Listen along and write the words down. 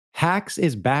Hacks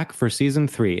is back for season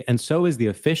 3, and so is the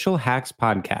official Hacks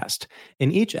podcast.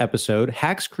 In each episode,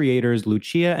 Hacks creators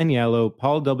Lucia Agnello,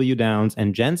 Paul W. Downs,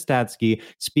 and Jen Statsky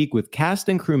speak with cast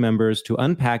and crew members to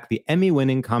unpack the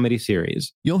Emmy-winning comedy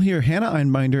series. You'll hear Hannah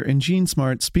Einbinder and Gene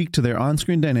Smart speak to their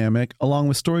on-screen dynamic, along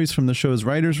with stories from the show's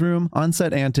writer's room,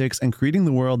 on-set antics, and creating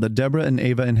the world that Deborah and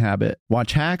Ava inhabit.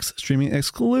 Watch Hacks, streaming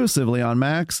exclusively on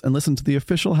Max, and listen to the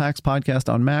official Hacks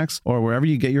podcast on Max or wherever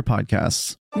you get your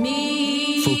podcasts.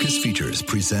 Focus Features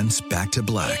presents Back to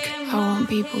Black. I want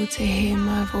people to hear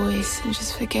my voice and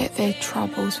just forget their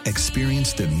troubles.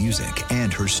 Experience the music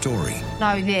and her story.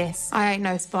 Know this, I ain't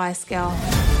no Spice Girl.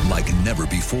 Like never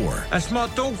before. That's my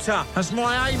daughter. That's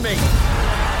my Amy.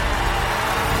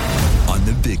 On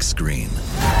the big screen.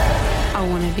 I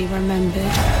want to be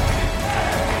remembered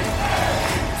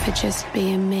for just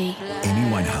being me. Amy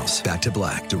Winehouse, Back to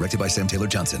Black, directed by Sam Taylor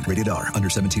Johnson. Rated R, under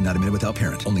 17, not a minute without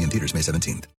parent. Only in theaters May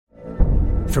 17th.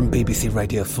 From BBC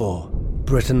Radio 4,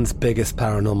 Britain's biggest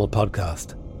paranormal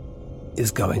podcast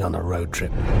is going on a road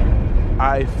trip.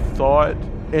 I thought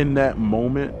in that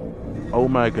moment, oh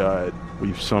my God,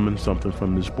 we've summoned something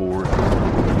from this board.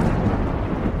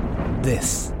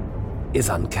 This is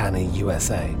Uncanny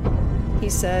USA. He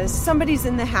says, somebody's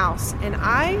in the house, and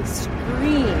I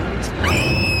screamed.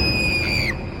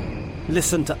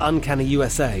 Listen to Uncanny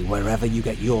USA wherever you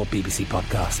get your BBC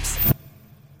podcasts,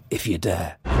 if you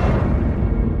dare.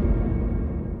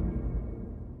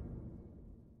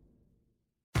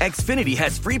 Xfinity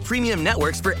has free premium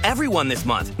networks for everyone this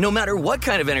month, no matter what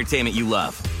kind of entertainment you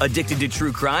love. Addicted to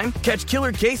true crime? Catch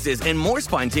killer cases and more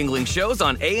spine-tingling shows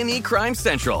on A&E Crime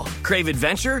Central. Crave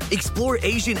adventure? Explore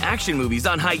Asian action movies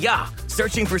on Hayya.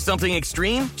 Searching for something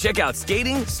extreme? Check out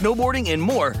skating, snowboarding, and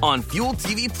more on Fuel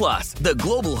TV Plus, the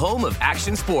global home of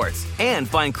action sports. And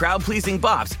find crowd-pleasing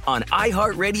bops on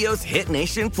iHeartRadio's Hit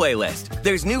Nation playlist.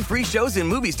 There's new free shows and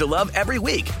movies to love every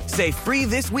week. Say free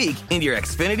this week in your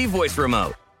Xfinity voice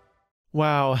remote.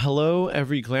 Wow, hello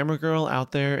every glamour girl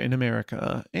out there in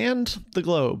America and the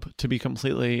globe, to be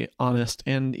completely honest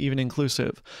and even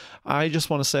inclusive. I just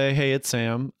want to say, hey, it's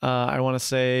Sam. I want to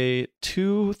say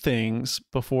two things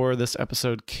before this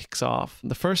episode kicks off.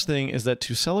 The first thing is that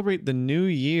to celebrate the new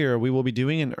year, we will be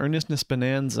doing an earnestness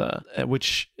bonanza,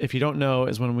 which, if you don't know,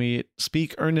 is when we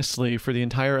speak earnestly for the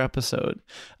entire episode.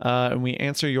 And we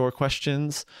answer your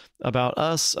questions about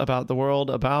us, about the world,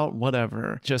 about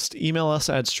whatever. Just email us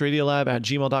at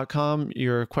stradiolab@gmail.com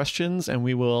your questions, and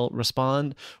we will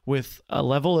respond with a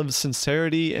level of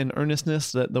sincerity and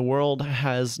earnestness that the world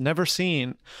has never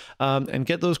seen. And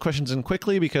get those questions in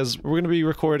quickly, because we're going to be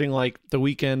recording like the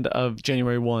weekend of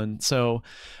January 1. So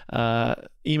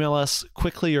email us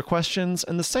quickly your questions.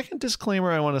 And the second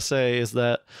disclaimer I want to say is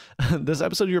that this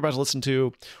episode you're about to listen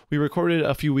to, we recorded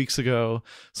a few weeks ago.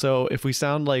 So if we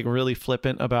sound like really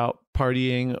flippant about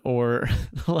partying or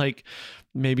like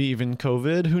maybe even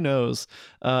COVID, who knows?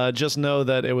 Just know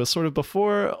that it was sort of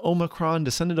before Omicron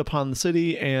descended upon the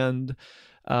city, and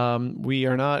we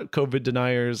are not COVID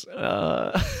deniers.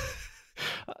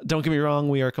 Don't get me wrong,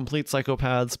 we are complete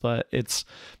psychopaths, but it's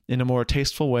in a more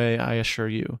tasteful way, I assure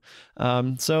you.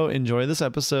 So enjoy this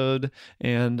episode,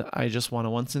 and I just want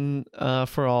to once and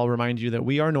for all remind you that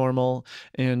we are normal,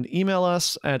 and email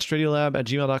us at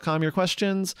stradiolab@gmail.com your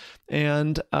questions,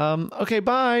 and okay,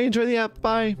 bye, enjoy the app,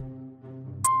 bye.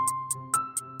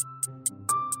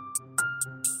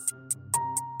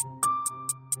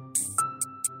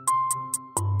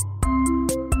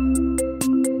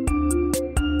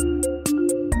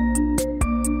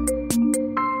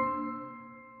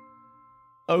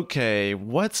 Okay,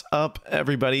 what's up,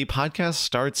 everybody? Podcast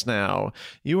starts now.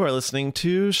 You are listening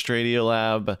to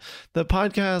Stradiolab, the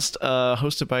podcast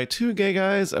hosted by two gay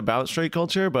guys about straight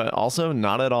culture, but also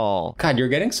not at all. God, you're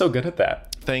getting so good at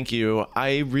that. Thank you.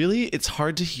 It's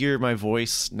hard to hear my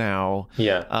voice now.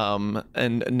 Yeah.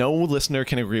 And no listener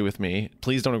can agree with me.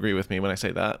 Please don't agree with me when I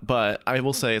say that. But I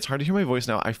will say it's hard to hear my voice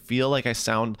now. I feel like I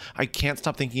can't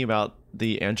stop thinking about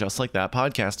the And Just Like That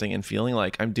podcasting and feeling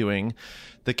like I'm doing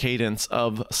the cadence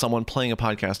of someone playing a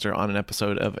podcaster on an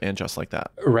episode of And Just Like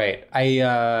That. Right.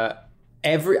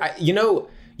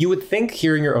 You would think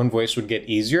hearing your own voice would get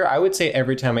easier. I would say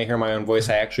every time I hear my own voice,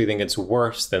 I actually think it's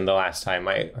worse than the last time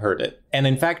I heard it. And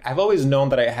in fact, I've always known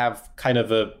that I have kind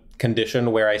of a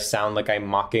condition where I sound like I'm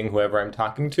mocking whoever I'm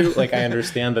talking to. Like, I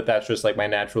understand that that's just like my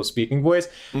natural speaking voice.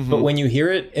 Mm-hmm. But when you hear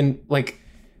it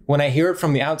when I hear it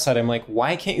from the outside, I'm like,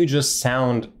 why can't you just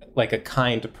sound like a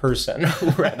kind person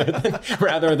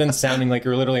rather than sounding like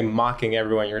you're literally mocking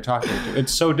everyone you're talking to.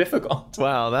 It's so difficult.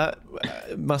 Wow, that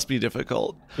must be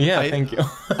difficult. Yeah, thank you.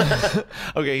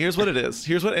 Okay, here's what it is.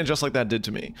 Here's what And Just Like That did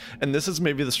to me. And this is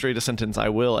maybe the straightest sentence I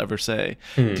will ever say.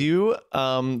 Do you,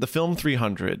 the film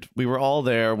 300, we were all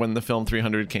there when the film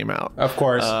 300 came out. Of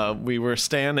course. We were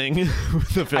standing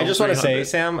with the film I just 300. want to say,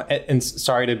 Sam, and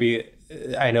sorry to be,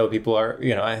 I know people are,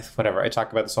 whatever, I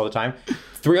talk about this all the time.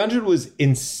 300 was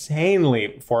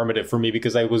insanely formative for me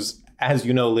because I was, as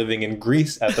you know, living in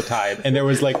Greece at the time. And there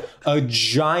was like a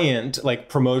giant like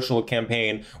promotional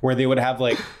campaign where they would have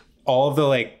like all of the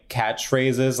like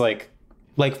catchphrases,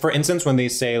 like for instance, when they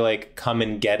say like, come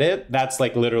and get it, that's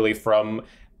like literally from,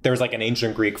 there's like an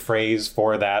ancient Greek phrase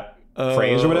for that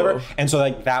phrase or whatever. And so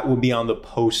like that would be on the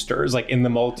posters, like in the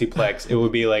multiplex, it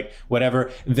would be like whatever.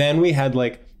 Then we had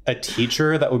like a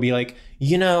teacher that would be like,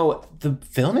 the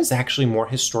film is actually more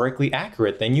historically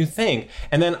accurate than you think.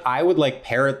 And then I would like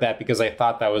parrot that because I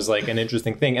thought that was like an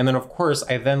interesting thing. And then of course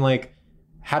I then like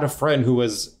had a friend who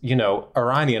was,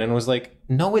 Iranian and was like,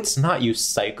 no, it's not, you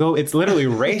psycho. It's literally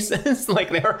racist.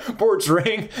 Like they're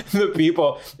portraying the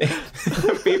people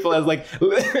as like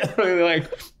literally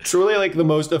like truly like the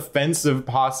most offensive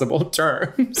possible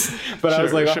terms. But I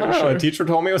was like, a teacher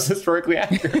told me it was historically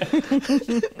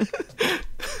accurate.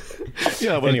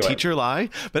 Yeah, would a teacher lie?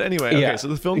 But anyway, okay, so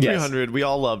the film 300, we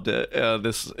all loved it.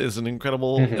 This is an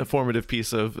incredible, formative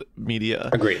piece of media.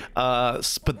 Agreed.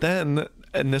 But then,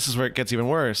 and this is where it gets even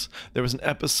worse, there was an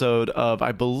episode of,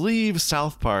 I believe,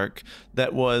 South Park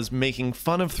that was making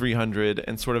fun of 300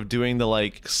 and sort of doing the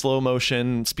like slow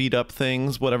motion speed up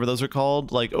things, whatever those are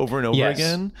called, like over and over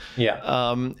again.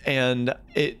 Yeah. And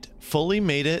it fully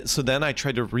made it. So then I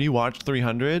tried to rewatch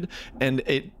 300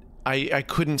 and I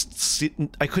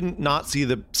couldn't not see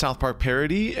the South Park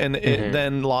parody, and it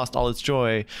then lost all its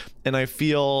joy. And I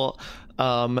feel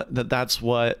that's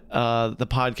what the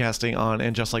podcasting on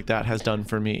And Just Like That has done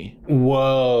for me.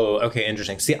 Whoa. Okay,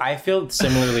 interesting. See, I feel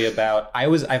similarly about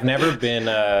I've never been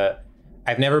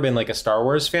like a Star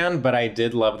Wars fan, but I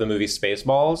did love the movie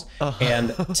Spaceballs.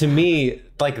 And to me,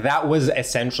 like that was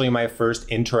essentially my first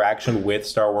interaction with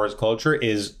Star Wars culture,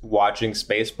 is watching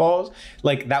Spaceballs.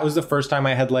 Like that was the first time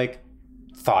I had like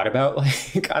thought about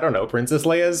like, I don't know, Princess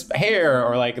Leia's hair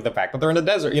or like the fact that they're in a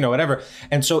desert, whatever.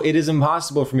 And so it is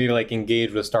impossible for me to like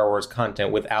engage with Star Wars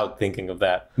content without thinking of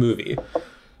that movie.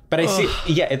 But I see,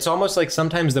 it's almost like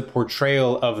sometimes the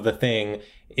portrayal of the thing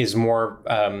is more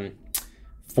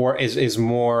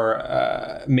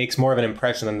makes more of an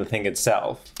impression than the thing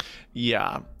itself.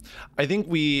 Yeah, I think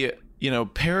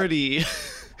parody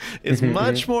is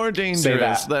much more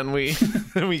dangerous than we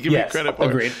give it credit for.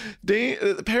 Agreed.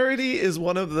 Parody is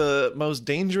one of the most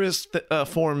dangerous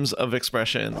forms of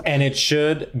expression, and it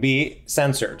should be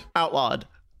censored, outlawed.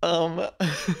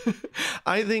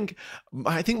 I think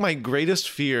my greatest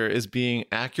fear is being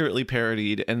accurately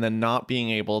parodied and then not being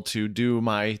able to do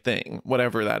my thing,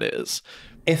 whatever that is.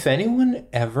 If anyone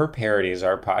ever parodies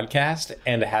our podcast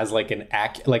and has like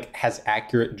has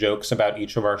accurate jokes about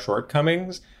each of our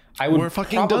shortcomings, I would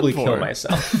probably kill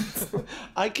myself.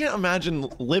 I can't imagine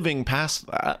living past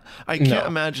that. I can't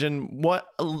imagine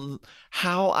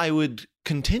how I would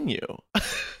continue.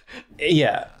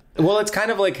 Yeah. Well, it's kind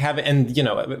of like having, and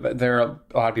there are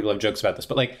a lot of people have jokes about this,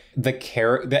 but like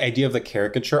the idea of the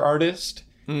caricature artist,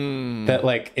 that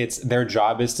like it's their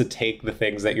job is to take the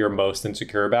things that you're most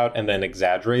insecure about and then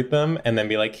exaggerate them and then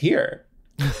be like, here.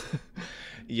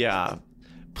 Yeah.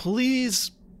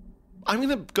 Please, I'm going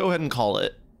to go ahead and call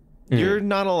it. You're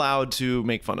not allowed to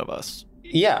make fun of us.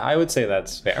 Yeah, I would say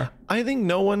that's fair. I think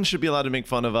no one should be allowed to make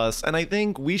fun of us, and I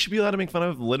think we should be allowed to make fun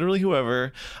of literally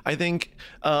whoever. I think,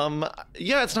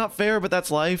 it's not fair, but that's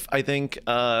life. I think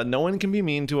no one can be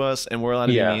mean to us, and we're allowed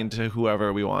to be mean to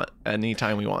whoever we want,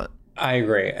 anytime we want. I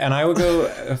agree. And I would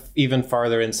go even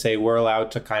farther and say we're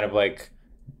allowed to kind of like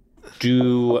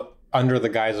do, under the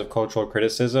guise of cultural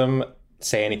criticism,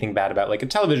 say anything bad about like a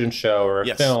television show or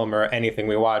a film or anything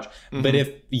we watch. But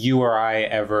if you or I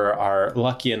ever are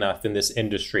lucky enough in this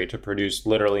industry to produce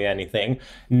literally anything,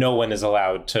 no one is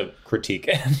allowed to critique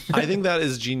it. I think that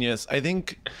is genius. I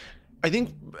think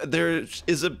there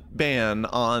is a ban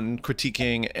on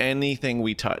critiquing anything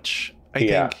we touch.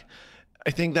 I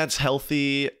think that's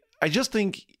healthy. I just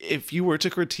think if you were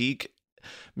to critique,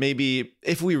 maybe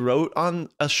if we wrote on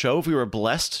a show, if we were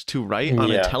blessed to write on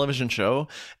a television show,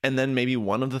 and then maybe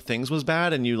one of the things was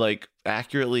bad and you like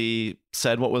accurately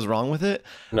said what was wrong with it.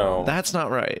 No, that's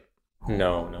not right.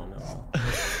 No.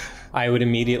 I would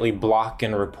immediately block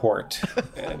and report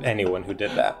anyone who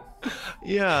did that.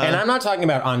 Yeah. And I'm not talking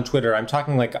about on Twitter. I'm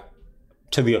talking like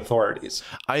to the authorities.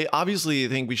 I obviously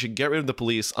think we should get rid of the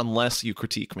police unless you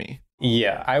critique me.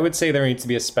 Yeah, I would say there needs to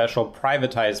be a special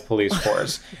privatized police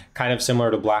force, kind of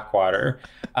similar to Blackwater.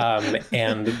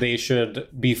 And they should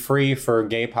be free for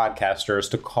gay podcasters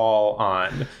to call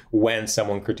on when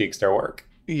someone critiques their work.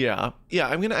 Yeah.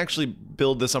 I'm going to actually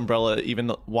build this umbrella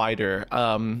even wider.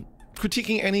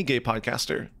 Critiquing any gay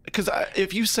podcaster, because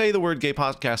if you say the word gay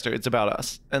podcaster, it's about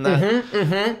us, and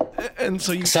that and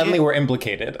so you suddenly we're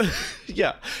implicated.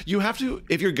 Yeah, you have to,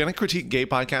 if you're gonna critique gay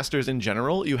podcasters in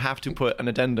general, you have to put an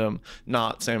addendum,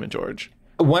 not Sam and George.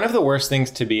 One of the worst things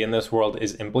to be in this world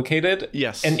is implicated.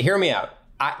 Yes. And hear me out.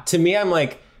 To me, I'm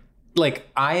like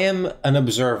I am an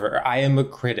observer. I am a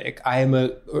critic. I am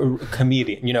a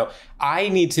comedian. You know, I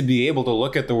need to be able to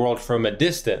look at the world from a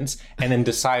distance and then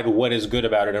decide what is good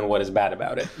about it and what is bad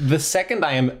about it. The second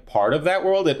I am part of that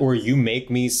world, or you make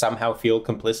me somehow feel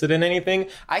complicit in anything,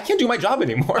 I can't do my job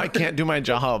anymore. I can't do my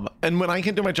job. And when I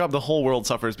can't do my job, the whole world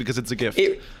suffers because it's a gift.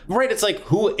 Right. It's like,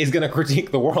 who is going to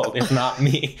critique the world if not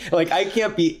me? Like, I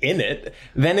can't be in it.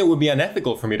 Then it would be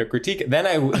unethical for me to critique it. Then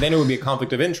it would be a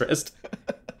conflict of interest.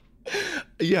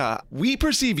 Yeah, we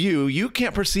perceive you. You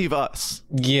can't perceive us.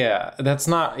 Yeah, that's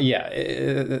not. Yeah,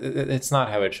 it's not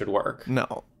how it should work.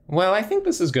 No. Well, I think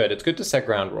this is good. It's good to set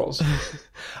ground rules.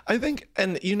 I think,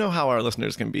 and you know how our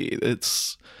listeners can be.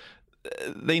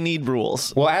 They need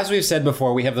rules. Well, as we've said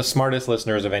before, we have the smartest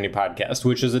listeners of any podcast,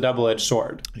 which is a double-edged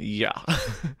sword. Yeah,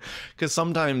 because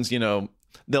sometimes, you know,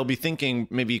 they'll be thinking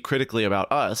maybe critically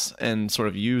about us and sort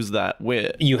of use that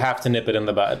wit. You have to nip it in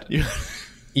the bud.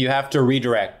 You have to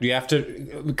redirect. You have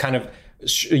to kind of,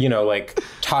 like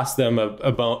toss them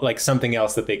a bone, like something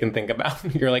else that they can think about.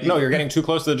 You're like, no, you're getting too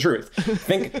close to the truth.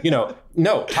 Think,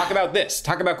 no, talk about this.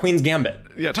 Talk about Queen's Gambit.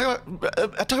 Yeah, talk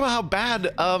about how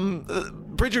bad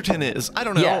Bridgerton is. I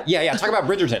don't know. Yeah. Talk about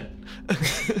Bridgerton.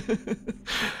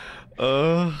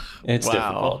 It's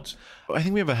difficult. I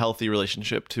think we have a healthy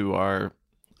relationship to our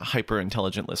hyper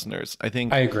intelligent listeners. I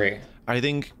agree. I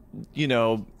think,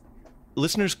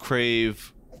 listeners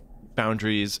crave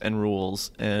boundaries and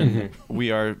rules, and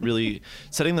we are really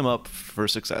setting them up for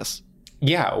success.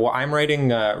 Yeah, well, I'm writing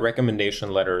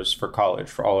recommendation letters for college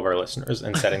for all of our listeners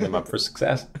and setting them up for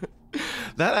success.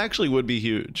 That actually would be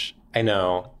huge. I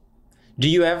know.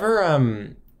 Did you ever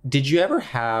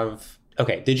have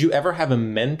a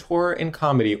mentor in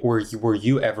comedy, or were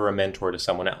you ever a mentor to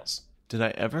someone else? Did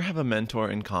I ever have a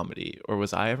mentor in comedy, or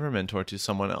was I ever a mentor to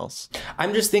someone else?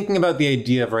 I'm just thinking about the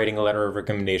idea of writing a letter of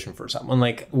recommendation for someone.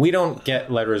 Like, we don't get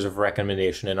letters of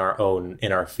recommendation in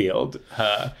our field.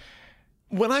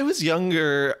 When I was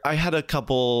younger, I had a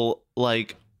couple, they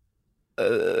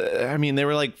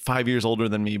were like 5 years older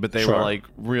than me, but they were like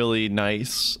really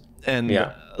nice and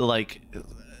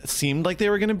seemed like they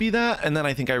were going to be that. And then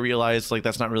I think I realized like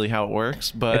that's not really how it works,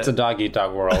 but it's a dog eat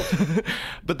dog world.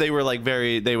 But they were like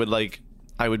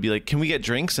I would be like, can we get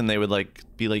drinks? And they would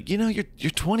be like,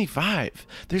 you're 25.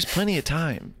 There's plenty of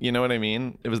time. You know what I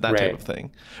mean? It was that type of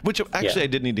thing, which actually I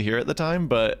did need to hear at the time,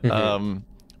 but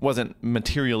wasn't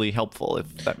materially helpful,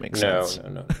 if that makes sense.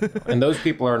 No. And those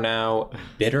people are now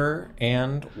bitter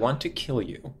and want to kill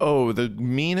you. Oh, the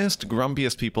meanest,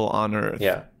 grumpiest people on earth.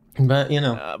 Yeah. But,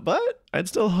 but I'd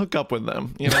still hook up with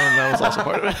them. And that was also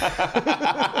part of it.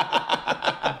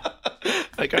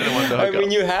 I kind of wanted to hook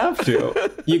up. You have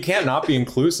to. You can't not be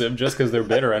inclusive just because they're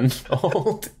bitter and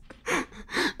old.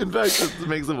 In fact, it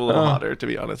makes them a little hotter, to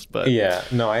be honest. But yeah,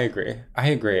 no, I agree.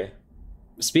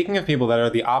 Speaking of people that are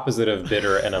the opposite of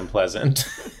bitter and unpleasant,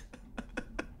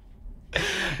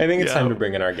 I think it's time to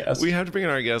bring in our guest. We have to bring in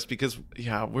our guest because,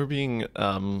 we're being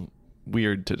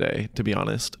weird today, to be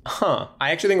honest. I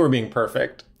actually think we're being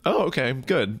perfect. Oh, okay.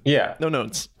 Good. Yeah. No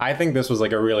notes. I think this was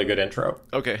like a really good intro.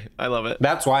 Okay. I love it.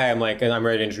 That's why I'm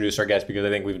ready to introduce our guest, because I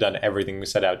think we've done everything we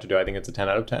set out to do. I think it's a 10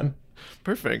 out of 10.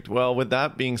 Perfect. Well, with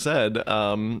that being said,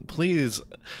 please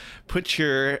put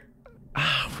your...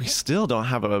 we still don't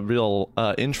have a real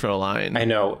intro line. I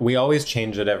know. We always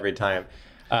change it every time.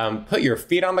 Put your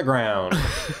feet on the ground.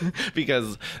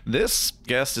 Because this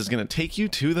guest is going to take you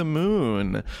to the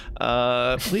moon.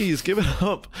 Please give it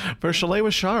up for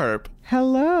Shalewa Sharpe.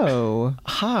 Hello.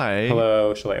 Hi.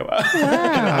 Hello, Shalewa. Wow.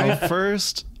 Can I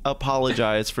first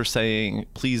apologize for saying,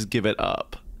 please give it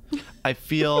up? I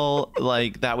feel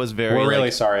like that was very... We're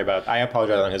really sorry about... I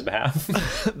apologize on his behalf.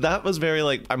 That was very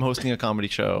I'm hosting a comedy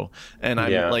show, and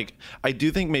I'm I do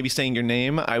think maybe saying your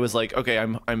name, I was like, okay,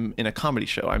 I'm in a comedy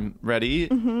show. I'm ready.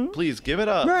 Please give it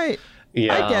up. Right.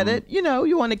 Yeah. I get it.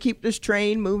 You want to keep this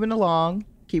train moving along,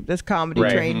 keep this comedy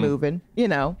train moving,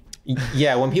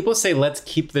 Yeah, when people say let's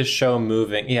keep this show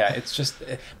moving, yeah, it's just,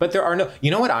 but there are no, you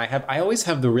know what I have? I always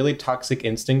have the really toxic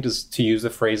instinct is to use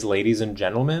the phrase ladies and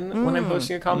gentlemen when I'm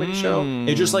hosting a comedy show.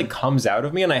 It just like comes out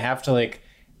of me and I have to like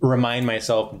remind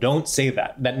myself, don't say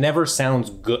that. That never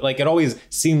sounds good. Like it always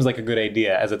seems like a good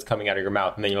idea as it's coming out of your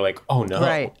mouth. And then you're like, oh no.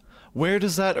 Right. Where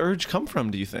does that urge come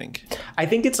from, do you think? I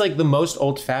think it's like the most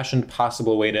old-fashioned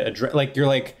possible way to address, like you're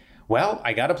like, well,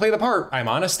 I got to play the part. I'm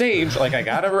on a stage. Like, I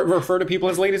got to refer to people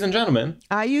as ladies and gentlemen.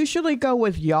 I usually go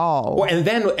with y'all. Well, and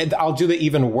then I'll do the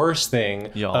even worse thing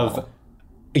of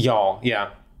y'all. Yeah.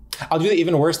 I'll do the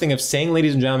even worse thing of saying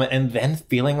ladies and gentlemen and then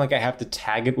feeling like I have to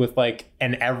tag it with like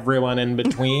and everyone in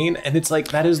between. And it's like,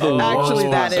 that is the worst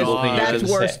Actually, possible thing you that's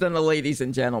can worse say. than the ladies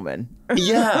and gentlemen.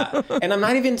 Yeah. And I'm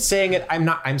not even saying it.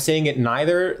 I'm saying it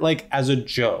neither like as a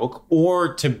joke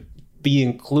or to be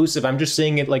inclusive. I'm just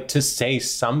saying it like to say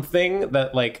something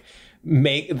that like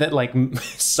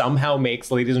somehow makes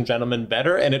ladies and gentlemen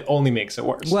better, and it only makes it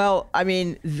worse. Well, I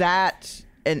mean, that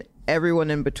and everyone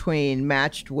in between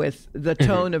matched with the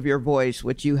tone of your voice,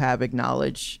 which you have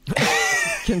acknowledged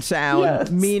can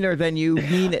sound meaner than you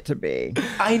mean it to be.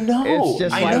 I know. It's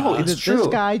just I know. It's did true. This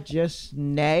guy just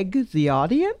neg the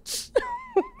audience?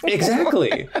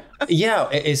 Exactly. Yeah.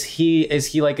 Is he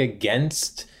like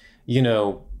against, you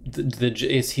know,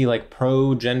 is he like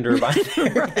pro gender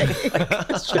binary? Like,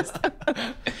 it's just,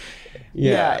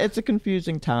 yeah, it's a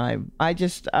confusing time. I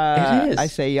just it is. I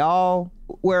say y'all.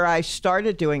 Where I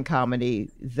started doing comedy,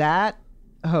 that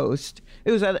host,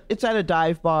 it's at a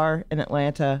dive bar in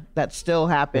Atlanta. That still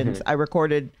happens. I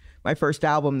recorded my first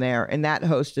album there, and that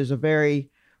host is a very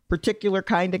particular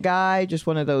kind of guy, just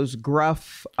one of those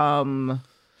gruff, long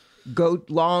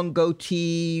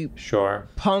goatee,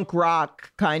 punk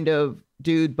rock kind of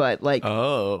dude, but like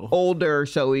older,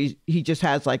 so he just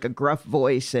has like a gruff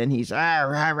voice, and he's rah,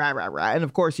 rah, rah, rah. And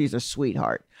of course he's a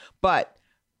sweetheart. But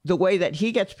the way that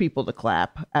he gets people to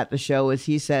clap at the show is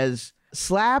he says,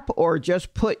 slap or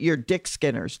just put your dick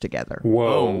skinners together.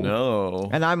 Whoa. Oh no.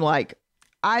 And I'm like,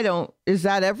 is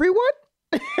that everyone?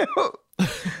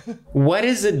 What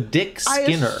is a dick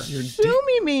skinner? I assume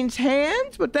he means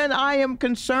hands, but then I am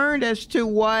concerned as to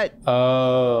what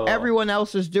everyone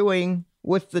else is doing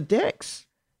with the dicks.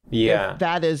 Yeah. If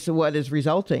that is what is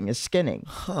resulting, is skinning.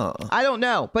 I don't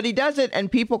know, but he does it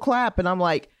and people clap, and I'm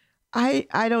like,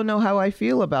 I don't know how I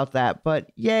feel about that,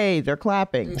 but yay, they're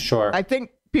clapping. Sure. I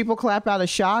think people clap out of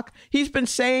shock. He's been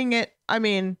saying it. I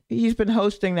mean, he's been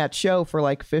hosting that show for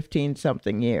like 15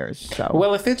 something years. So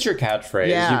well, if it's your catchphrase,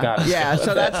 you got to. Yeah,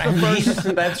 so that's the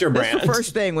first. That's your brand. That's the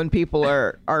first thing when people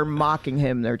are mocking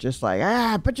him. They're just like,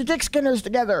 put your dick skinners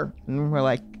together, and we're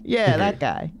like, yeah, that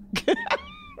guy.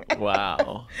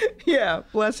 Wow. Yeah,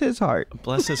 bless his heart.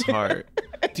 Bless his heart.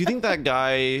 Do you think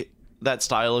that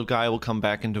style of guy will come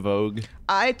back into vogue?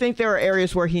 I think there are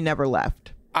areas where he never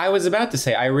left. I was about to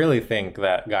say, I really think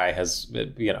that guy has,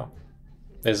 you know,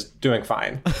 is doing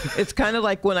fine. It's kind of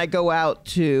like when I go out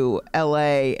to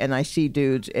LA and I see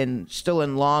dudes still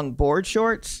in long board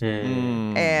shorts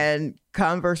and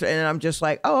Converse, and I'm just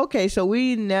like, oh, okay, so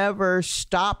we never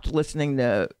stopped listening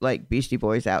to like Beastie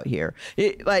Boys out here.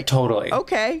 Totally.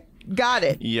 Okay, got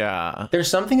it. Yeah. There's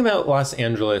something about Los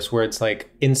Angeles where it's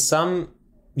like,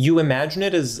 you imagine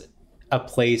it as a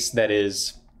place that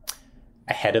is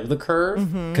ahead of the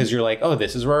curve because you're like, oh,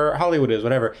 this is where Hollywood is,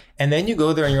 whatever. And then you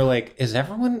go there and you're like, is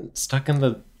everyone stuck in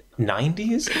the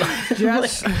 90s?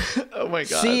 Just oh my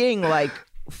God. Seeing like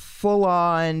full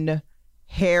on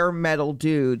hair metal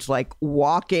dudes like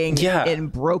walking in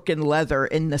broken leather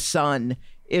in the sun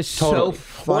is so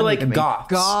funny. Or like to me.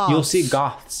 goths. You'll see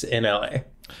goths in LA.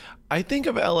 I think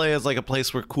of LA as like a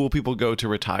place where cool people go to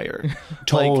retire.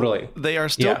 Totally. Like, they are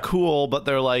still cool, but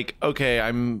they're like, okay,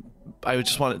 I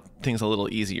just want things a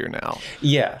little easier now.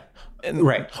 Yeah.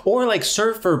 Right. Or like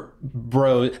surfer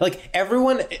bros. Like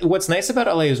everyone, what's nice about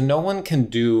LA is no one can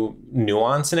do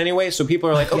nuance in any way. So people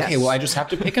are like, okay, well, I just have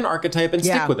to pick an archetype and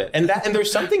stick with it. And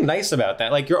there's something nice about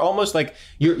that. Like you're almost like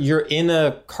you're in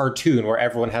a cartoon where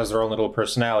everyone has their own little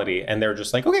personality and they're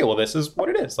just like, okay, well, this is what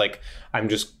it is. Like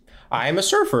I'm a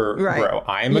surfer bro.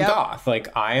 I'm a goth. Like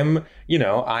I'm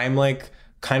like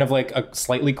kind of like a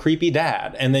slightly creepy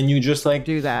dad. And then you just like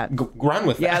do that. Run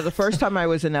with that. Yeah, the first time I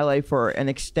was in LA for an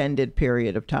extended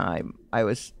period of time,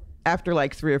 after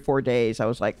like 3 or 4 days, I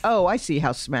was like, oh, I see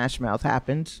how Smash Mouth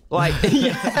happens. Like,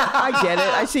 I get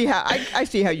it. I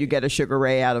see how you get a Sugar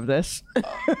Ray out of this.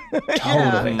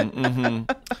 Totally.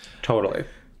 Totally.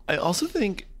 I also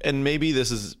think, and maybe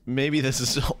this is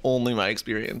only my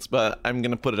experience, but I'm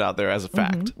going to put it out there as a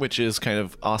fact, which is kind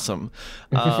of awesome.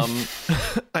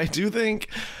 I do think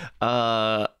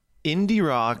indie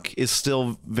rock is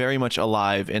still very much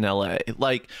alive in LA.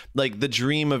 Like the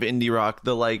dream of indie rock,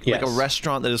 the like a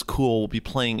restaurant that is cool will be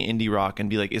playing indie rock and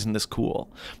be like, isn't this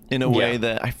cool? In a way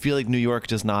that I feel like New York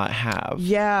does not have.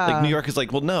 Yeah. Like New York is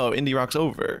like, well, no, indie rock's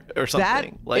over or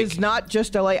something. That is not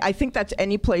just LA. I think that's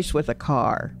any place with a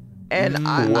car. And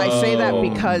I say that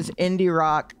because indie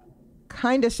rock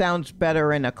kind of sounds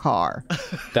better in a car.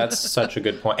 That's such a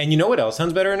good point. And you know what else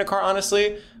sounds better in a car,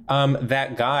 honestly?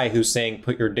 That guy who's saying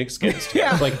put your dick skins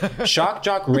together. Like Shock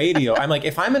Jock Radio. I'm like,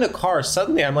 if I'm in a car,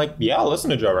 suddenly I'm like, yeah, I'll listen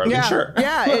to Joe Rogan, sure.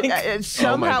 Yeah, it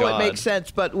somehow it makes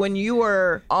sense. But when you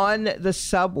are on the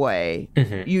subway,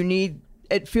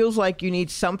 it feels like you need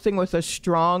something with a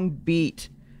strong beat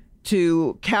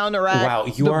to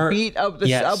counteract the beat of the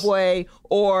subway,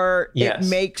 or it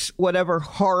makes whatever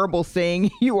horrible thing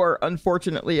you are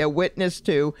unfortunately a witness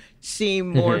to seem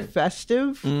more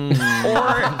festive, or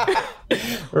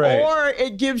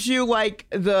it gives you like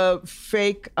the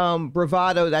fake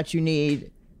bravado that you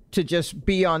need to just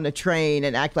be on the train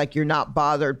and act like you're not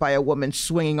bothered by a woman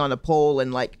swinging on a pole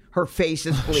and like her face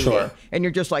is bleeding. And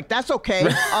you're just like, that's okay.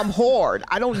 I'm whored.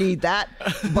 I don't need that.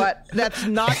 But that's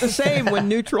not the same when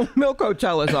Neutral Milk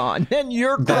Hotel is on. Then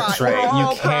you're crying. That's right. We're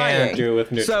all you can't do it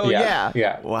with Neutral. So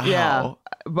yeah. Wow. Yeah.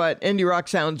 But indie rock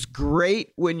sounds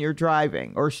great when you're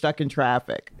driving or stuck in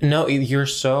traffic. No, you're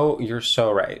so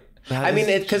right. I mean,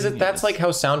 because that's like how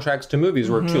soundtracks to movies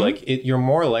work too. Like you're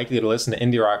more likely to listen to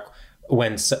indie rock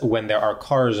when there are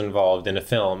cars involved in a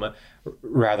film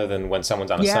rather than when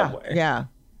someone's on a subway.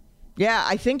 Yeah,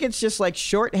 I think it's just like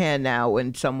shorthand now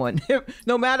when someone,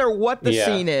 no matter what the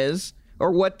scene is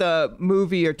or what the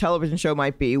movie or television show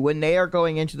might be, when they are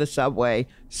going into the subway,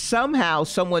 somehow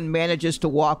someone manages to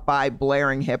walk by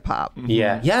blaring hip hop.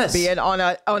 Yeah. Yes. Be it on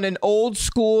an old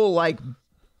school like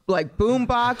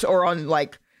boombox or on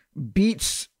like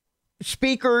Beats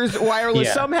speakers,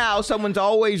 wireless. Somehow someone's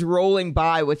always rolling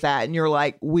by with that, and you're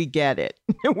like, we get it.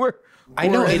 I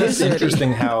know it is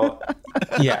interesting how,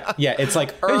 it's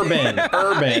like urban.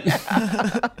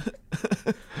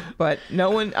 But no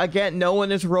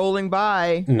one is rolling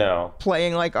by. No,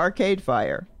 playing like Arcade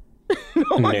Fire.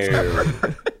 No.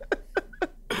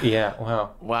 Yeah.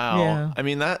 Wow. Yeah. I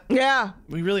mean that. Yeah.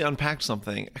 We really unpacked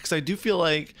something, because I do feel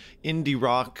like indie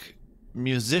rock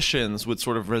musicians would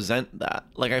sort of resent that.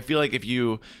 Like, I feel like if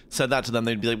you said that to them,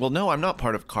 they'd be like, well, no, I'm not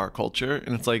part of car culture.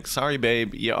 And it's like, sorry,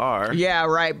 babe, you are. Yeah,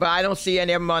 right. But I don't see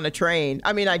any of them on a train.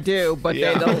 I mean, I do, but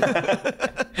they don't.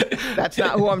 That's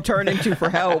not who I'm turning to for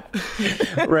help.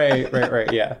 Right.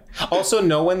 Yeah. Also,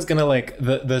 no one's gonna like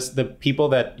the people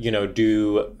that,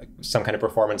 do some kind of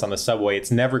performance on the subway.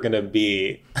 It's never gonna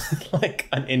be like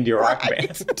an indie rock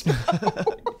band.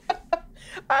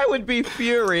 I would be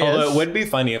furious. Although it would be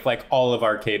funny if like all of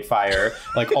Arcade Fire,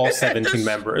 like all 17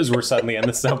 members were suddenly in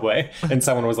the subway and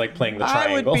someone was like playing the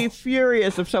triangle. I would be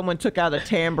furious if someone took out a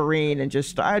tambourine and just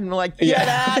started like, get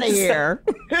out of here.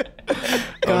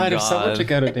 God, if someone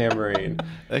took out a tambourine.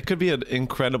 It could be an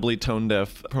incredibly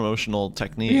tone-deaf promotional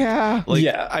technique. Yeah.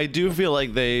 I do feel like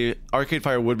Arcade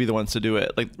Fire would be the ones to do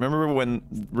it. Like, remember when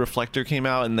Reflector came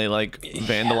out and they like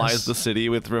vandalized the city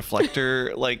with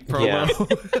Reflector like promo?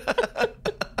 Yeah.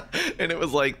 And it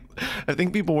was like, I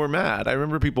think people were mad. I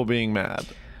remember people being mad.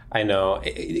 I know.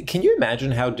 Can you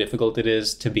imagine how difficult it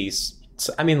is to be...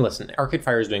 I mean, listen, Arcade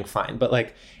Fire is doing fine, but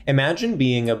like, imagine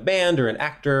being a band or an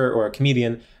actor or a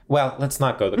comedian. Well, let's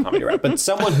not go the comedy route, but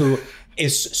someone who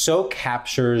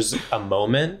captures a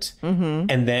moment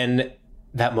and then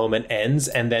that moment ends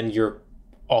and then you're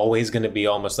always going to be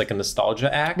almost like a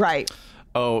nostalgia act. Right.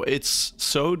 Oh,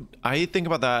 I think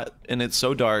about that and it's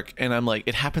so dark and I'm like,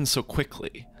 it happens so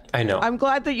quickly. I know. I'm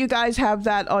glad that you guys have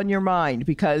that on your mind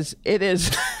because it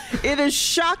is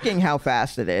shocking how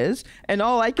fast it is. And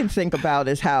all I can think about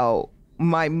is how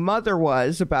my mother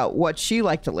was about what she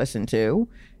liked to listen to.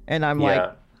 And I'm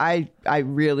like, I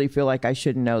really feel like I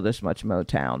shouldn't know this much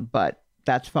Motown, but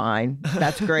that's fine.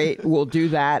 That's great. We'll do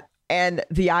that. And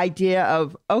the idea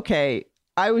of, okay,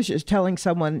 I was just telling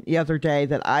someone the other day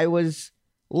that I was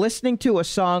listening to a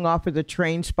song off of the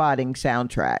Trainspotting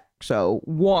soundtrack. So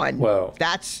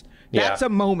that's a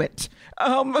moment.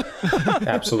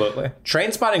 Absolutely.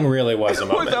 Trainspotting really was a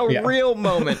moment. It was a real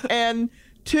moment. And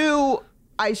two,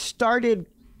 I started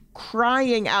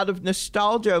crying out of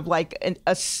nostalgia of like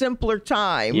a simpler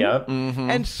time. Yep.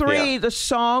 And three, the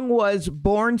song was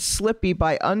Born Slippy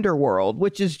by Underworld,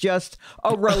 which is just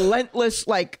a relentless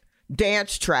like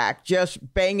dance track,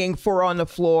 just banging four on the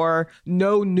floor,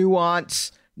 no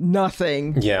nuance.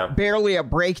 Nothing. Yeah. Barely a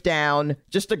breakdown.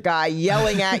 Just a guy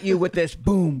yelling at you with this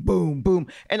boom, boom, boom.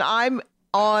 And I'm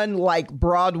on like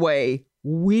Broadway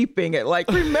weeping at like,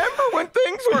 remember when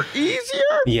things were easier?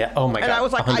 Yeah. Oh my God. And I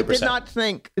was like, 100%. I did not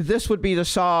think this would be the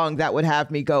song that would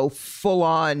have me go full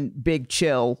on big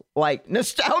chill, like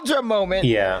nostalgia moment.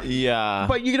 Yeah. Yeah.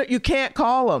 But you can't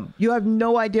call them. You have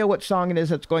no idea what song it is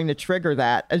that's going to trigger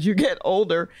that as you get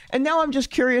older. And now I'm just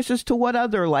curious as to what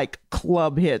other like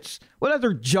club hits, what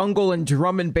other jungle and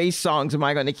drum and bass songs am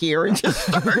I going to hear and just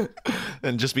start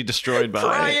and just be destroyed by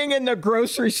crying in the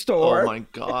grocery store. Oh my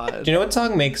God. Do you know what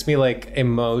song makes me like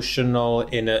emotional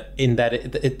in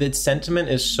that the sentiment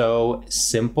is so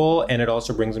simple, and it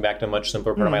also brings me back to a much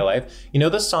simpler part of my life? You know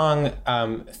the song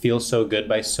 "Feels So Good"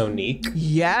 by Sonique?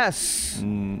 Yes.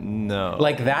 No.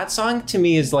 Like that song to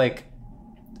me is like,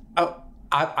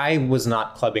 I was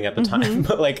not clubbing at the time,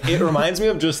 but like it reminds me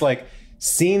of just like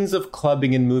scenes of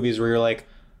clubbing in movies where you're like,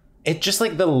 it just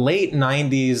like the late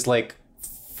 90s, like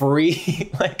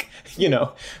free, like, you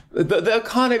know, the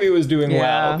economy was doing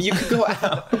well. You could go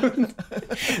out.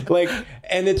 Like,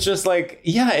 and it's just like,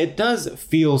 yeah, it does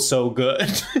feel so good.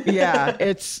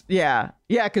 Because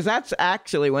that's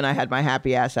actually when I had my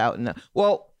happy ass out.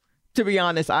 Well, to be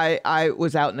honest, I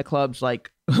was out in the clubs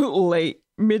like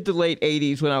mid to late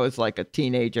 80s when I was like a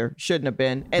teenager. Shouldn't have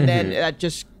been. And then I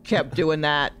just kept doing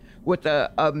that with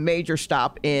a major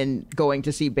stop in going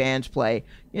to see bands play.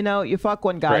 You know, you fuck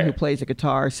one guy who plays a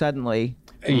guitar, suddenly.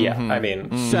 Yeah, I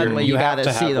mean, suddenly you have gotta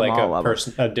to see have them like all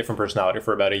a different personality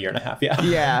for about a year and a half.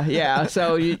 Yeah. Yeah.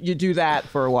 So you do that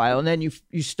for a while, and then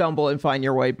you stumble and find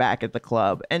your way back at the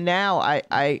club. And now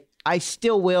I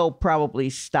still will probably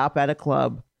stop at a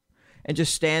club and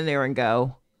just stand there and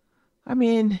go, I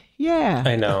mean, yeah.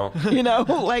 I know. You know,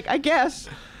 like, I guess,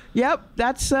 yep,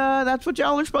 that's what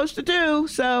y'all are supposed to do.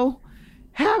 So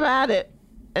have at it.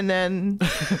 And then,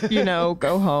 you know,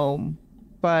 go home.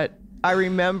 But I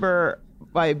remember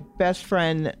my best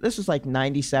friend, this was like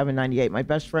 97, 98. My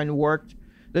best friend worked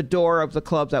the door of the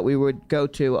club that we would go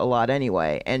to a lot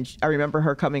anyway. And I remember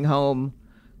her coming home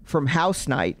from house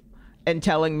night and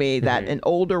telling me that an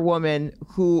older woman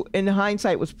who, in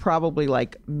hindsight, was probably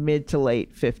like mid to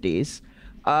late 50s,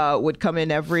 would come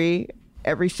in every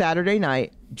Saturday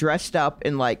night dressed up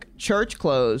in like church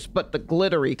clothes, but the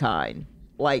glittery kind,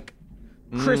 like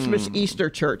Christmas, Easter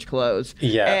church clothes.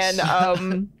 Yes.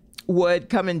 And would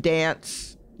come and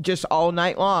dance just all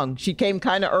night long. She came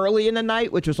kind of early in the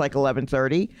night, which was like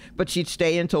 11:30, but she'd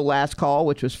stay until last call,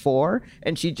 which was 4,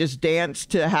 and she'd just dance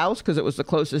to the house because it was the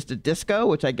closest to disco,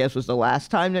 which I guess was the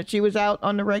last time that she was out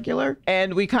on the regular.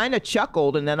 And we kind of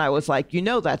chuckled, and then I was like, you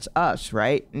know, that's us,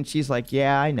 right? And she's like,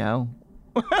 yeah, I know.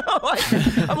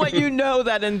 I'm like, you know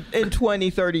that in 20,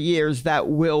 30 years, that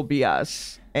will be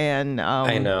us. And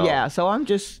I know. Yeah, so I'm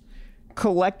just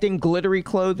collecting glittery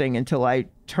clothing until I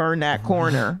turn that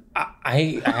corner.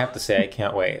 I have to say I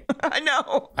can't wait. I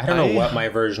know. I don't know what my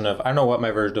version of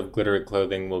glittery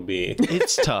clothing will be.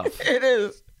 It's tough. It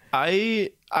is.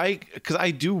 Because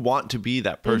I do want to be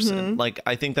that person. Like,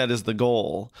 I think that is the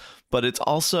goal. But it's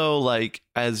also like,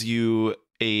 as you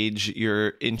age,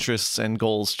 your interests and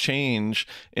goals change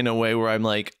in a way where I'm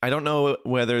like, I don't know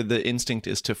whether the instinct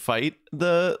is to fight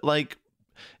the like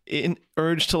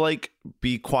urge to like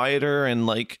be quieter and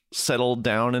like settle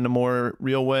down in a more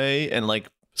real way and like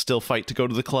still fight to go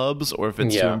to the clubs, or if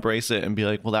it's to embrace it and be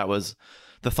like, well, that was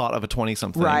the thought of a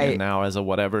 20-something, and now as a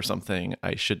whatever something,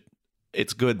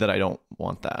 it's good that I don't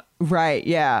want that. Right.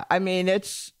 Yeah. I mean,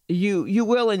 it's you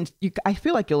will, and I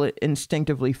feel like you'll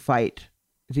instinctively fight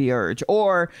the urge,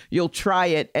 or you'll try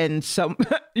it and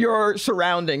your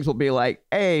surroundings will be like,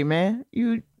 hey man,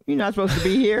 you're not supposed to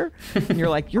be here. And you're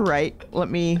like, you're right.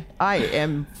 I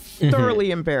am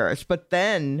thoroughly embarrassed. But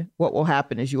then what will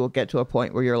happen is you will get to a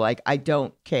point where you're like, I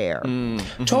don't care.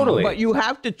 Totally. But you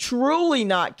have to truly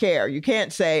not care. You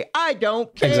can't say, I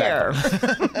don't care.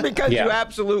 Exactly. Because you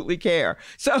absolutely care.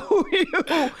 So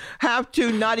you have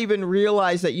to not even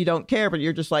realize that you don't care, but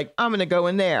you're just like, I'm going to go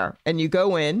in there. And you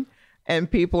go in. And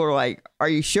people are like, are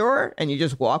you sure? And you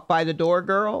just walk by the door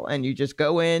girl and you just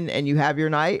go in and you have your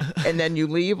night and then you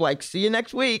leave like, see you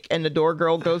next week. And the door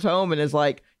girl goes home and is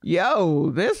like,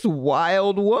 yo, this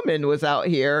wild woman was out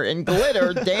here in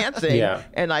glitter dancing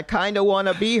and I kind of want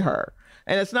to be her.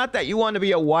 And it's not that you want to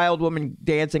be a wild woman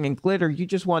dancing in glitter. You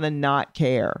just want to not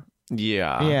care.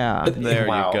 Yeah. Yeah. There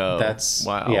you go. That's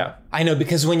wow. Yeah. I know,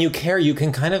 because when you care, you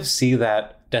can kind of see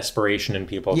that desperation in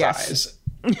people's eyes.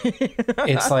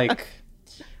 It's like,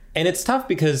 and it's tough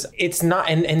because it's not,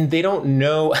 and they don't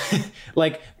know,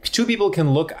 like, two people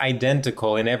can look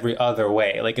identical in every other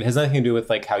way. Like, it has nothing to do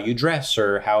with like how you dress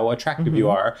or how attractive you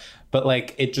are, but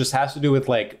like it just has to do with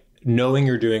like knowing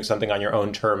you're doing something on your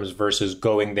own terms versus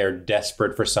going there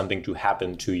desperate for something to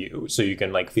happen to you so you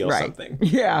can like feel something.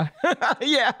 Yeah.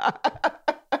 Yeah.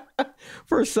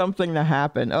 For something to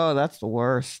happen. Oh, that's the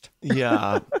worst.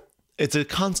 Yeah. It's a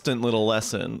constant little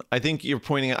lesson. I think you're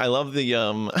pointing. I love the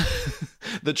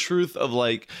the truth of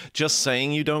like just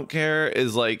saying you don't care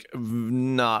is like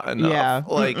not enough. Yeah.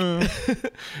 Like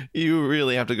you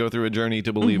really have to go through a journey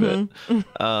to believe it,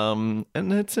 and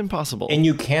it's impossible. And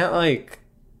you can't like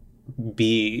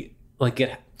be like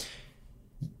it.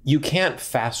 You can't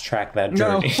fast track that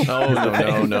journey.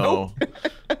 No.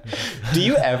 Do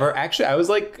you ever actually?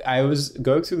 I was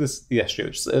going through this yesterday,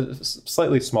 which is a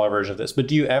slightly smaller version of this. But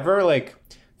do you ever like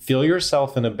feel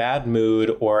yourself in a bad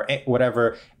mood or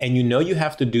whatever, and you know you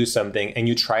have to do something, and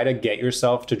you try to get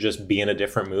yourself to just be in a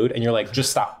different mood, and you're like,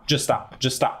 just stop.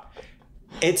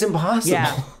 It's impossible.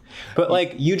 Yeah. But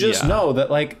like you just know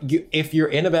that like if you're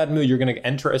in a bad mood, you're going to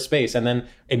enter a space and then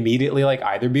immediately like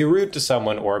either be rude to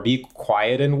someone or be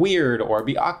quiet and weird or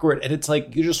be awkward. And it's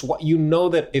like you know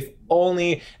that if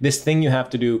only this thing you have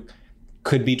to do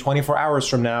could be 24 hours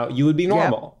from now, you would be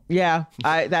normal. Yeah.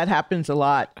 That happens a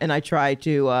lot. And I try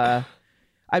to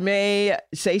I may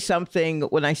say something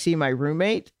when I see my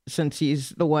roommate, since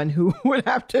he's the one who would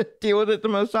have to deal with it the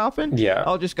most often. Yeah.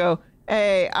 I'll just go,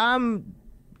 hey, and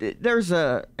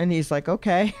he's like,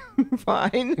 okay,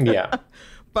 fine. Yeah.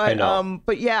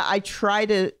 But yeah, I try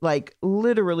to like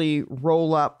literally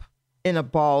roll up in a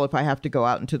ball if I have to go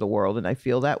out into the world and I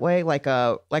feel that way, like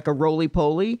a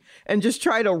roly-poly, and just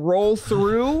try to roll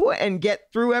through and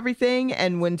get through everything.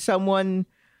 And when someone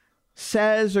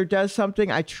says or does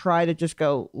something, I try to just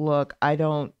go, look, I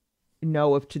don't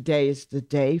know if today is the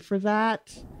day for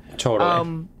that.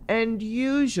 Totally. And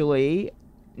usually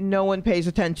no one pays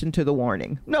attention to the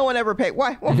warning. No one ever pays.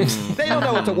 Why? Well, they don't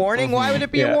know it's a warning. Why would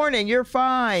it be a warning? You're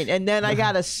fine. And then I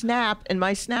got a snap, and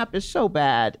my snap is so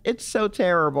bad. It's so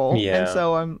terrible. Yeah. And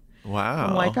so I'm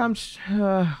like,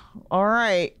 all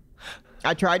right.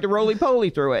 I tried to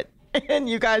roly-poly through it, and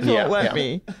you guys won't let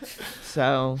me.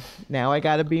 So now I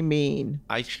got to be mean.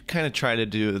 I kind of try to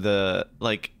do the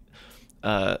like.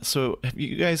 So have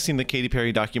you guys seen the Katy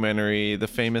Perry documentary, the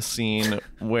famous scene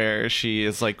where she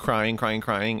is like crying,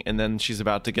 and then she's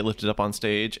about to get lifted up on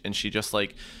stage and she just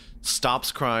like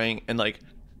stops crying and like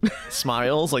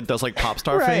smiles, like does like pop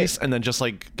star face, and then just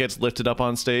like gets lifted up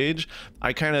on stage?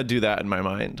 I kind of do that in my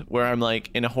mind where I'm like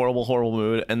in a horrible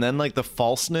mood, and then like the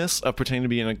falseness of pretending to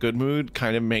be in a good mood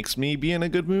kind of makes me be in a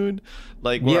good mood,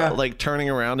 like like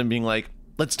turning around and being like,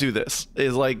 let's do this,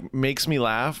 is like makes me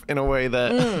laugh in a way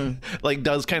that like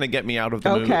does kind of get me out of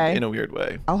the mood in a weird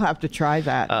way. I'll have to try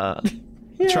that.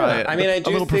 Try it. I mean, I do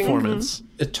a little think, performance.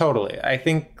 Totally. I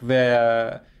think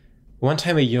the one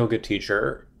time a yoga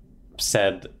teacher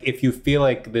said, if you feel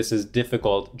like this is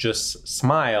difficult, just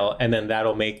smile, and then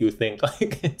that'll make you think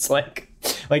like it's like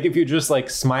if you just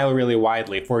like smile really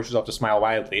widely, force yourself to smile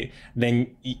widely, then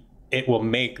it will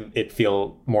make it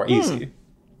feel more easy.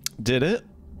 Did it?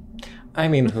 I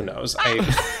mean, who knows?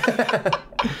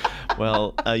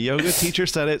 Well, a yoga teacher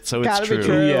said it, so it's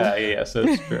true. Yeah, so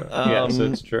it's true. So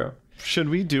it's true. Should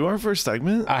we do our first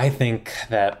segment? I think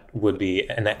that would be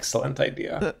an excellent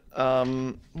idea.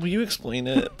 Will you explain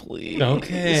it, please?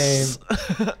 Okay.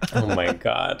 Oh my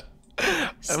God.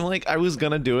 I'm like, I was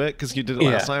gonna do it because you did it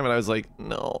last time, and I was like,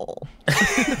 no.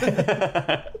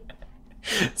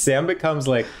 Sam becomes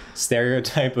like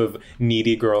stereotype of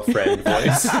needy girlfriend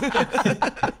voice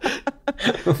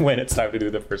when it's time to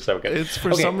do the first segment. It's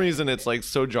for some reason it's like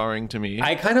so jarring to me.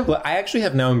 I actually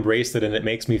have now embraced it, and it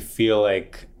makes me feel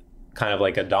like kind of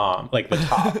like a dom, like the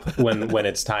top when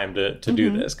it's time to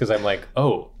do this, because I'm like,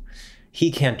 oh,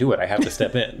 he can't do it. I have to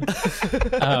step in.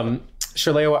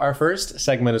 Shalewa, our first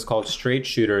segment is called Straight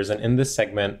Shooters, and in this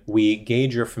segment we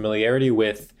gauge your familiarity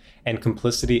with and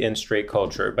complicity in straight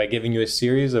culture by giving you a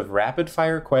series of rapid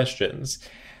fire questions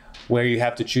where you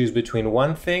have to choose between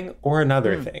one thing or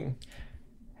another thing.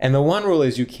 And the one rule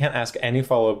is you can't ask any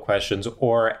follow-up questions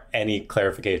or any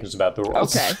clarifications about the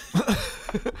rules. Okay.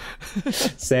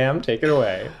 Sam, take it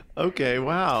away. Okay,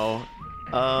 wow.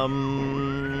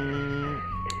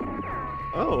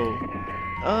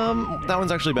 That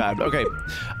one's actually bad. Okay.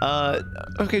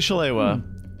 Okay, Shalewa.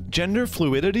 Gender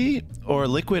fluidity or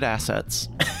liquid assets?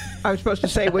 I was supposed to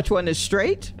say which one is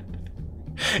straight?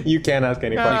 You can't ask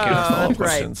any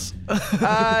questions.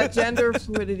 Gender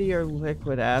fluidity or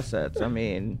liquid assets? I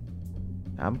mean,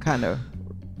 I'm kind of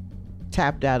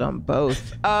tapped out on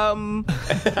both. I'll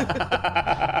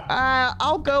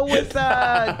go with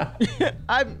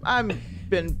I'm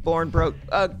been born broke.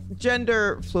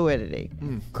 Gender fluidity.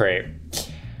 Great.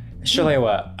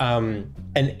 Shalewa, an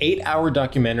 8-hour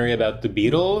documentary about the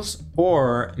Beatles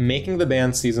or Making the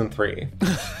Band Season 3?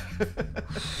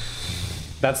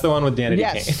 That's the one with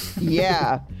Danity Kane.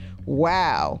 Yeah.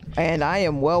 Wow. And I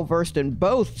am well versed in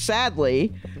both,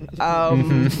 sadly.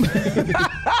 But,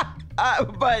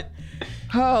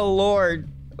 oh, Lord.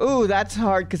 Ooh, that's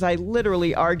hard because I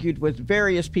literally argued with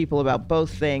various people about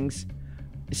both things,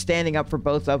 standing up for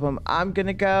both of them. I'm going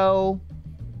to go,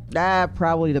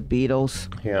 probably the Beatles.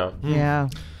 Yeah. Yeah.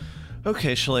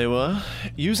 Okay, Shalewa.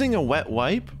 Using a wet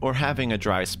wipe or having a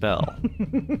dry spell?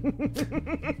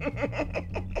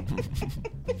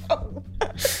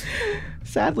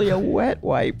 Sadly, a wet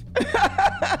wipe.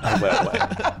 A wet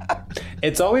wipe.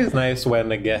 It's always nice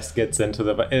when a guest gets into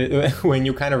when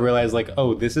you kind of realize, like,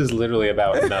 oh, this is literally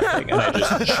about nothing, and I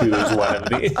just choose one of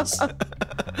these.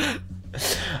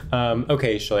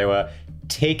 Okay, Shalewa.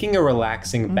 Taking a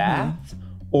relaxing bath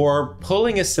or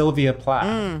pulling a Sylvia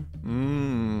Plath?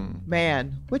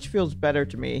 Man, which feels better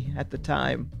to me at the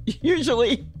time?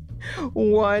 Usually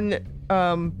one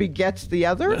begets the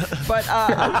other, but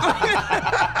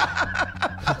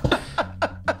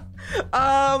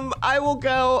I will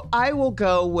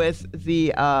go with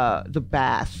the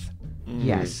bath.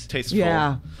 Yes. Tasteful.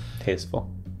 Yeah.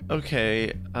 Tasteful.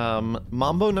 Okay,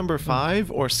 Mambo number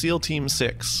 5 or SEAL Team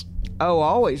 6? Oh,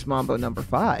 always Mambo number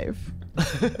 5.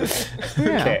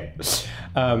 Okay.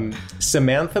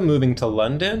 Samantha moving to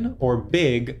London or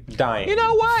Big dying? You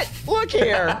know what? Look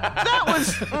here. That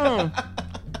was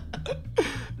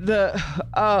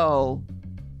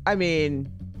I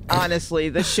mean, honestly,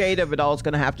 the shade of it all is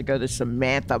going to have to go to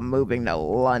Samantha moving to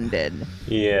London.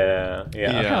 Yeah.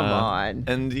 Come on.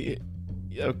 And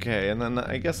okay, and then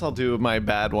I guess I'll do my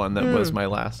bad one that was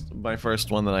my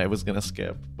first one that I was going to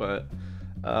skip, but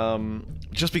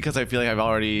just because I feel like I've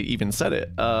already even said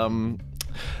it.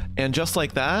 And just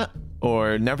like that,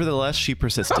 or nevertheless, she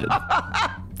persisted.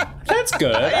 That's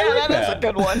good. Yeah, that's a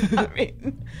good one. I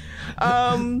mean,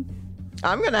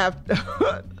 I'm gonna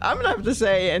have to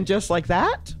say, and just like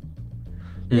that.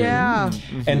 Yeah.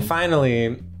 Mm-hmm. And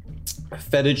finally,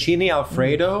 fettuccine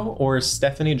Alfredo or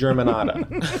Stephanie Germanata?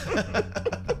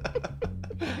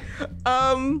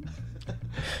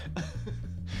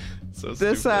 So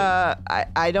this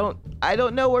I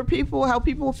don't know how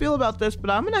people feel about this, but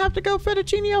I'm gonna have to go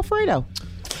fettuccine Alfredo.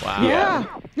 Wow.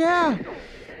 Yeah.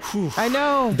 I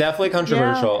know. Definitely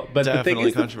controversial, but the thing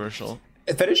is, controversial.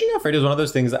 Fettuccine Alfredo is one of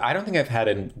those things that I don't think I've had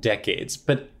in decades,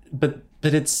 but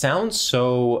it sounds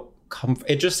so.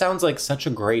 It just sounds like such a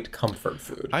great comfort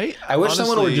food. I wish honestly,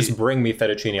 someone would just bring me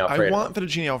fettuccine Alfredo. I want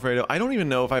fettuccine Alfredo. I don't even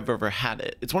know if I've ever had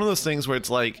it. It's one of those things where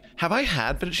it's like, have I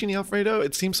had fettuccine Alfredo?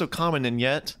 It seems so common, and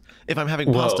yet, if I'm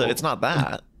having pasta, it's not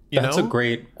that. That's a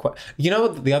great the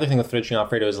other thing with fettuccine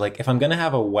Alfredo is, like, if I'm going to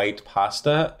have a white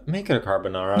pasta, make it a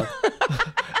carbonara.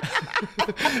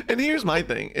 And here's my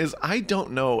thing is I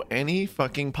don't know any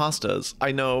fucking pastas.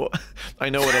 I know what a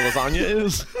lasagna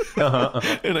is,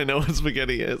 and I know what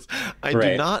spaghetti is. I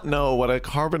do not know what a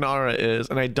carbonara is,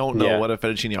 and I don't know what a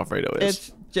fettuccine Alfredo is.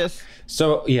 It's just...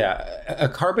 So, yeah, a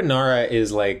carbonara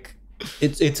is like...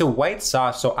 It's a white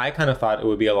sauce, so I kind of thought it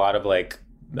would be a lot of, like...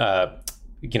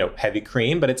 heavy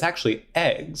cream, but it's actually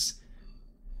eggs.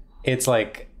 It's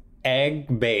like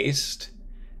egg based,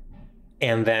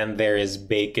 and then there is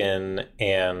bacon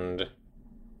and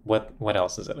what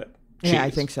else is in it? Cheese. Yeah,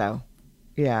 I think so.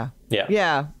 Yeah.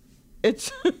 Yeah.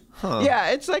 It's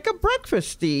it's like a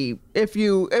breakfasty if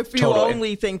you Totally.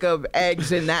 only think of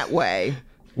eggs in that way.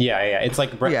 Yeah. It's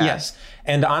like yes.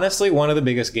 And honestly, one of the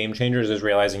biggest game changers is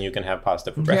realizing you can have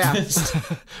pasta for breakfast.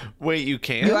 Wait, you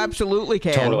can? You absolutely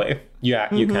can. Totally.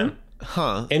 Yeah, you can.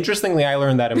 Huh. Interestingly, I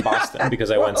learned that in Boston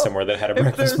because I went somewhere that had a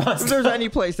breakfast pasta. If there's any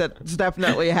place that's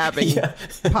definitely having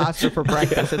pasta for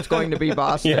breakfast, it's going to be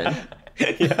Boston.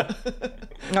 Yeah.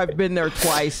 I've been there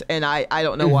twice, and I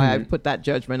don't know why I put that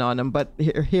judgment on them, but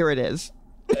here it is.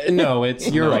 No,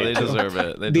 you're right. They deserve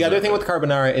it. The other thing with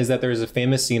carbonara is that there's a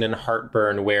famous scene in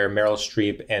Heartburn where Meryl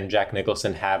Streep and Jack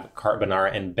Nicholson have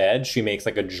carbonara in bed. She makes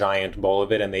like a giant bowl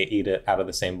of it, and they eat it out of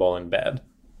the same bowl in bed.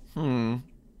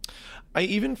 I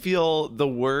even feel the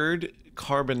word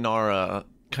carbonara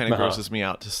kind of grosses me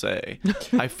out to say.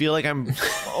 I feel like I'm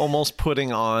almost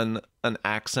putting on an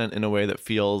accent in a way that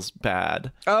feels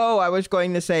bad. Oh, I was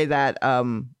going to say that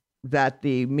that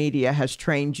the media has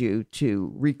trained you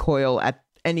to recoil at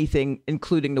anything,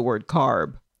 including the word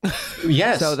carb.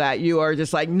 Yes. So that you are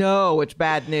just like, no, it's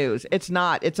bad news. It's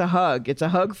not. It's a hug. It's a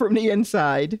hug from the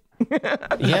inside.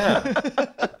 Yeah.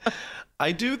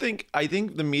 I think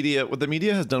the media, what the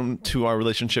media has done to our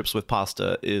relationships with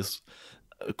pasta is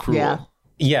cruel. Yeah.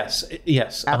 Yes,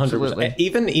 100%. Absolutely.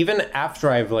 Even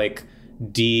after I've like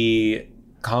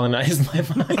decolonize my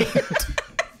mind.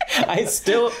 I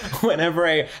still, whenever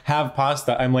I have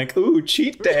pasta, I'm like, ooh,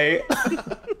 cheat day.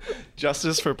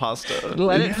 Justice for pasta.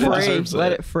 Let it free.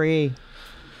 Let it free.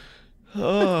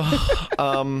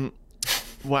 Oh,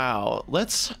 wow.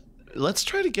 Let's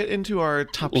try to get into our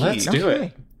top. Let's do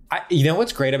it. You know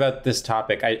what's great about this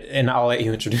topic, and I'll let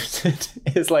you introduce it,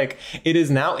 is like, it is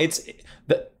now,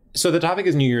 so the topic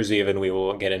is New Year's Eve, and we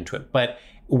will get into it, but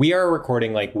we are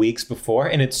recording like weeks before,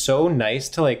 and it's so nice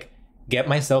to like get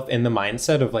myself in the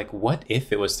mindset of like, what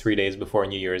if it was 3 days before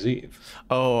New Year's Eve?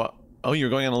 Oh, you're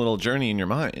going on a little journey in your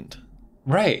mind.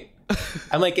 Right.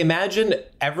 I'm like, imagine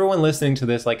everyone listening to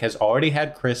this like has already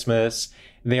had Christmas.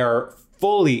 They are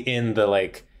fully in the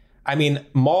like, I mean,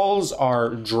 malls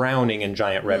are drowning in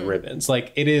giant red ribbons.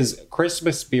 Like, it is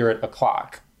Christmas spirit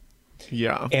o'clock.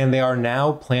 Yeah. And they are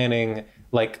now planning,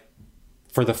 like,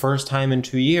 for the first time in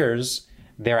 2 years,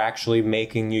 they're actually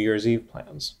making New Year's Eve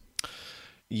plans.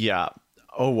 Yeah.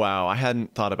 Oh, wow. I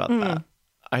hadn't thought about that.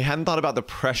 I hadn't thought about the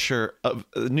pressure of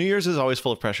New Year's is always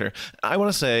full of pressure. I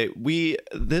want to say we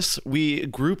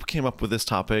group came up with this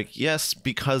topic. Yes,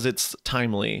 because it's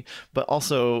timely, but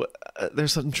also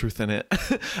there's some truth in it.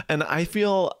 And I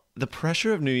feel the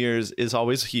pressure of New Year's is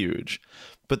always huge,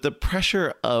 but the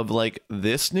pressure of like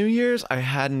this New Year's, I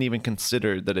hadn't even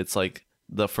considered that it's like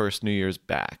the first New Year's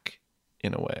back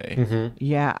in a way. Mm-hmm.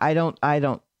 Yeah,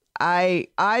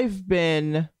 I've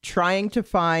been trying to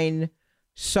find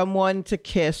someone to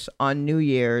kiss on New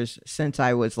Year's since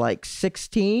I was like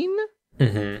 16,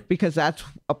 because that's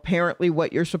apparently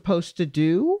what you're supposed to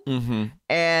do.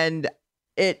 And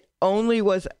it only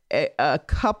was a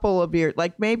couple of years,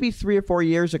 like maybe 3 or 4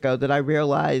 years ago, that I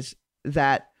realized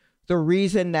that the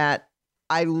reason that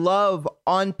I love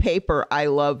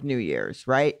New Year's,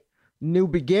 right? New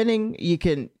beginning. You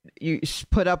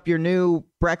put up your new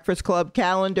Breakfast Club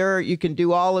calendar. You can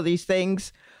do all of these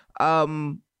things.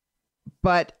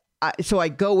 But so I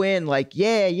go in like,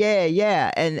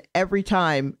 yeah. And every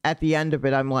time at the end of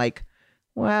it, I'm like,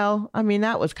 well, I mean,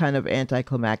 that was kind of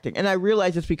anticlimactic. And I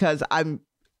realize it's because I'm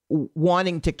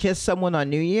wanting to kiss someone on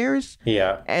New Year's.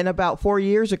 Yeah. And about 4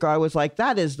 years ago, I was like,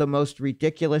 that is the most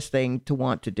ridiculous thing to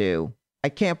want to do. I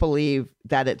can't believe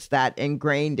that it's that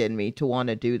ingrained in me to want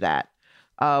to do that.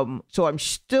 So I'm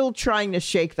still trying to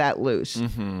shake that loose.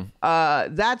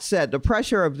 That said, the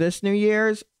pressure of this New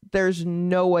Year's, there's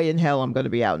no way in hell I'm going to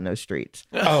be out in those streets.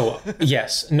 Oh,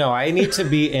 yes. No, I need to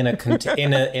be in a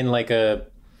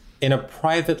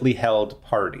privately held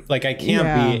party. Like, I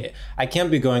can't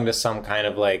be going to some kind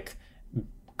of like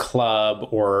club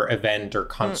or event or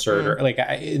concert or like,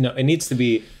 it needs to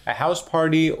be a house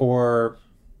party or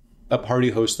a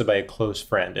party hosted by a close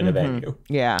friend in a venue.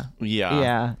 Yeah.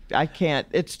 I can't.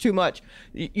 It's too much.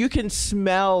 You can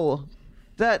smell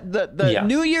that the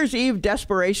New Year's Eve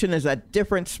desperation is a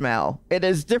different smell. It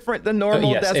is different than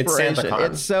normal desperation.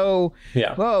 It's so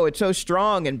it's so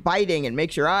strong and biting and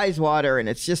makes your eyes water, and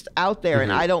it's just out there.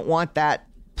 And I don't want that.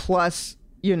 Plus,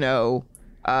 toss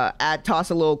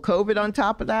a little COVID on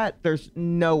top of that. There's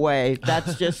no way.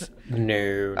 That's just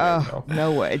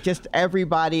no way. Just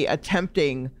everybody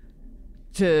attempting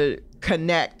to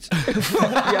connect.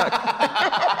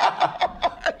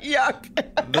 Yuck.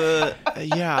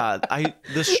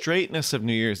 The straightness of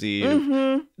New Year's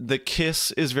Eve, the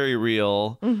kiss is very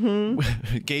real.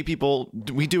 Gay people,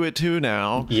 we do it too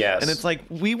now. Yes. And it's like,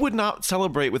 we would not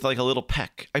celebrate with like a little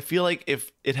peck. I feel like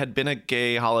if it had been a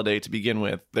gay holiday to begin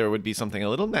with, there would be something a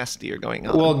little nastier going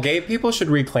on. Well, gay people should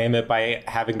reclaim it by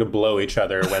having to blow each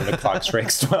other when the clock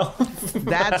strikes 12.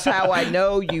 That's how I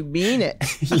know you mean it.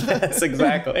 Yes,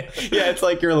 exactly. Yeah, it's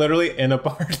like you're literally in a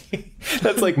party.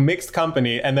 That's like mixed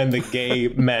company, and then the gay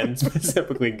men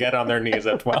specifically get on their knees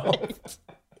at 12.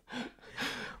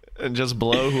 And just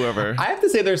blow whoever. I have to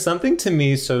say, there's something to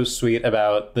me so sweet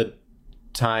about the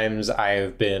times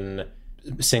I've been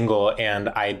single and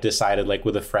I decided like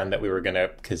with a friend that we were going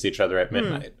to kiss each other at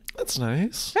midnight. That's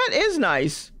nice. That is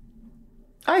nice.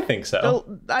 I think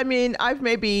so. I mean, I've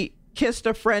maybe kissed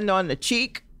a friend on the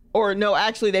cheek, or no,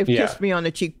 actually they've kissed me on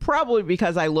the cheek, probably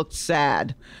because I looked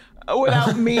sad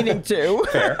without meaning to.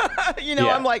 Fair.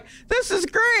 I'm like, this is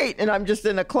great. And I'm just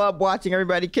in a club watching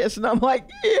everybody kiss. And I'm like,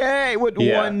 yay, with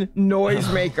one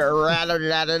noisemaker.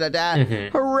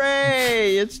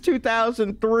 Hooray. It's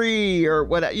 2003 or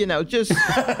whatever, just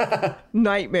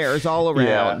nightmares all around.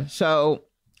 Yeah. So,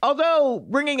 although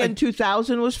bringing in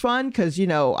 2000 was fun because,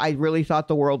 I really thought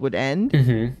the world would end.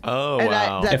 Oh, and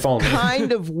wow. That's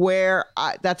kind of where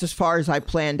that's as far as I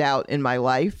planned out in my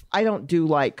life. I don't do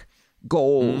like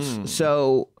goals.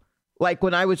 So like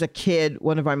when I was a kid,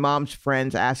 one of my mom's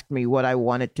friends asked me what I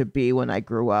wanted to be when I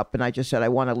grew up. And I just said, I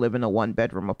want to live in a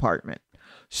 1-bedroom apartment.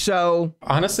 So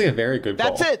honestly, a very good goal.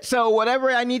 That's it. So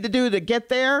whatever I need to do to get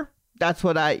there, that's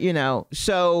what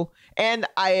so, and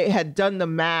I had done the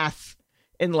math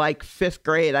in like 5th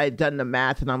grade. I had done the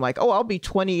math and I'm like, I'll be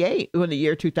 28 when the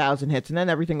year 2000 hits and then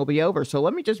everything will be over. So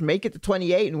let me just make it to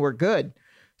 28 and we're good.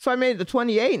 So I made it to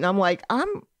 28 and I'm like,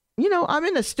 I'm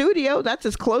in a studio. That's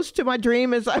as close to my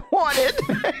dream as I wanted.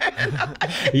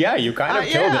 Yeah, you kind of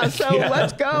killed it. So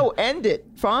let's go. End it.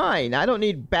 Fine. I don't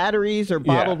need batteries or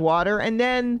bottled water. And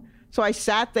then, so I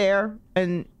sat there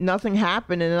and nothing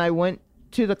happened. And then I went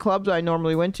to the clubs I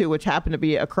normally went to, which happened to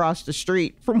be across the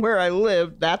street from where I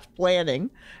lived. That's planning.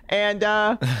 And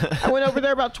I went over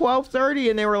there about 12:30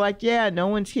 and they were like, yeah, no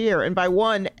one's here. And by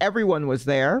 1, everyone was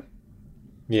there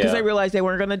because they realized they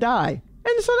weren't going to die.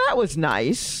 And so that was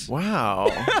nice. Wow.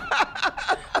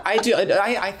 I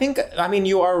think,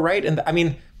 you are right.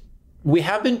 And we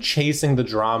have been chasing the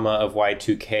drama of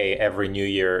Y2K every New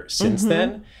Year since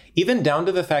then. Even down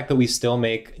to the fact that we still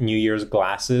make New Year's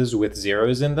glasses with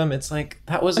zeros in them. It's like,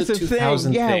 that was a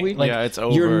 2000 thing. It's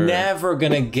over. You're never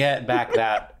going to get back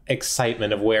that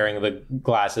excitement of wearing the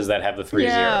glasses that have the 3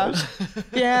 zeros.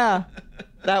 Yeah.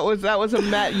 That was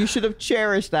you should have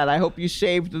cherished that. I hope you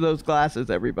saved those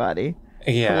glasses, everybody.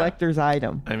 Yeah. Collector's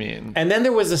item. And then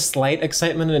there was a slight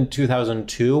excitement in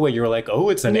 2002 where you were like, oh,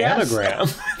 it's an anagram.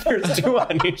 There's 2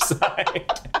 on each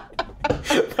side.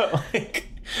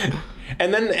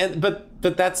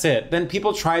 But that's it. Then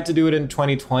people tried to do it in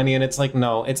 2020 and it's like,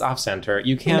 no, it's off center.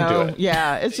 You can't do it.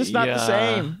 Yeah, it's just not the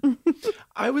same.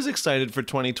 I was excited for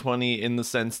 2020 in the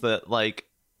sense that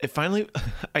it finally,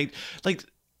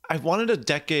 I wanted a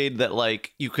decade that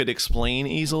you could explain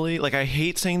easily. I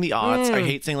hate saying the aughts. I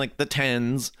hate saying the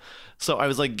 10s. So I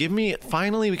was like,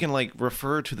 finally we can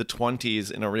refer to the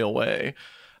 20s in a real way.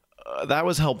 That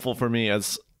was helpful for me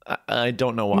as I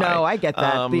don't know why. No, I get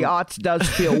that. The aughts does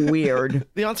feel weird.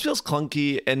 The aughts feels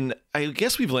clunky and I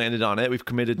guess we've landed on it. We've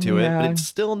committed to it, but it's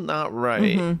still not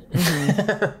right.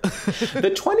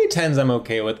 The 2010s I'm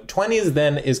okay with. 20s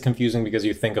then is confusing because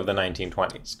you think of the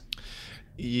 1920s.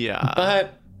 Yeah.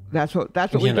 But that's what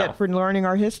we get for learning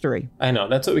our history. I know.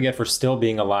 That's what we get for still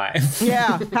being alive.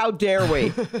 Yeah. How dare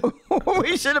we?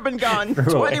 We should have been gone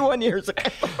 21 years ago.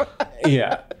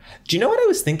 Yeah. Do you know what I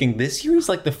was thinking? This year is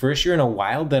the first year in a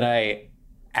while that I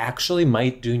actually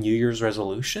might do New Year's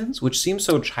resolutions, which seems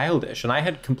so childish. And I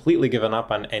had completely given up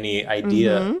on any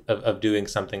idea of doing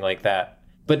something like that.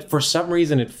 But for some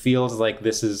reason, it feels like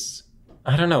this is,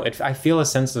 I don't know. I feel a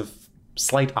sense of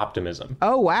slight optimism.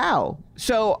 Oh, wow.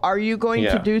 So are you going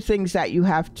to do things that you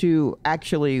have to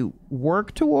actually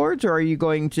work towards, or are you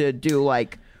going to do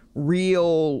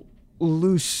real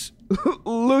loosely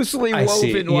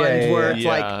woven ones where it's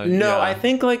I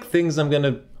think things I'm going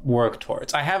to work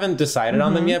towards. I haven't decided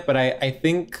on them yet, but I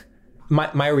think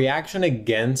my reaction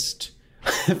against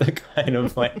the kind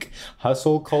of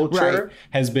hustle culture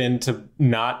has been to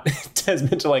not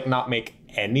make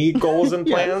any goals and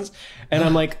plans. And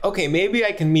I'm like, okay, maybe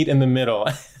I can meet in the middle.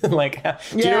 Do you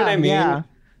know what I mean?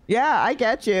 Yeah, I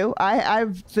get you. I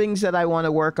have things that I want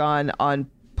to work on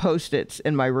Post-its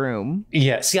in my room.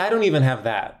 Yeah. See, I don't even have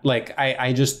that.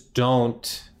 I just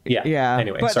don't. Yeah. Yeah.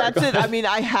 Anyway, but sorry, that's it.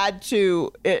 I had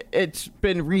to. It's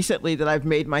been recently that I've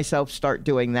made myself start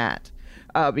doing that.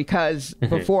 Because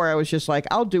before I was just like,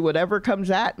 I'll do whatever comes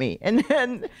at me. And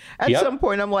then at some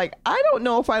point I'm like, I don't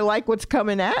know if I like what's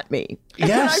coming at me. Yes.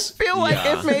 And I feel like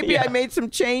if maybe I made some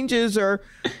changes or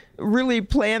really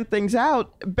planned things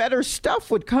out, better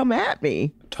stuff would come at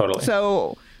me. Totally.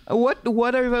 So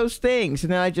what are those things?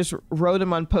 And then I just wrote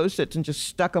them on Post-its and just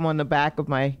stuck them on the back of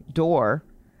my door.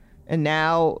 And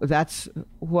now that's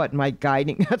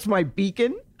that's my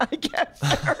beacon, I guess.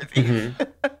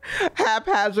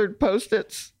 Haphazard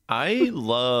Post-its. I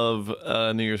love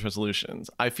New Year's resolutions.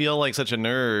 I feel like such a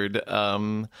nerd.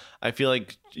 I feel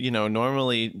like,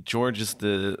 normally George is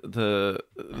the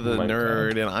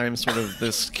nerd, and I'm sort of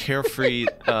this carefree,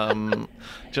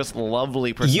 just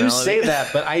lovely personality. You say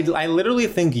that, but I literally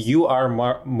think you are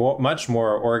much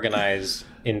more organized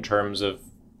in terms of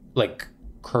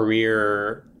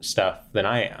career stuff than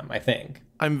I am, I think.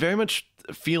 I'm very much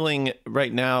feeling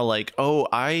right now I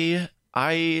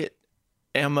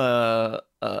am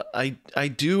I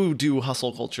do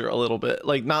hustle culture a little bit.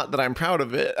 Not that I'm proud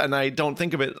of it, and I don't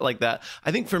think of it like that.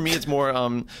 I think for me it's more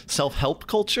self-help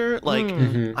culture.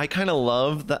 I kind of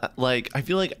love that. I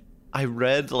feel like I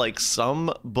read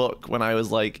some book when I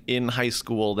was in high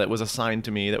school that was assigned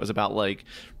to me that was about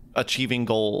achieving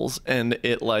goals, and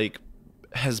it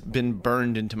has been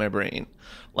burned into my brain.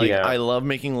 Like, I love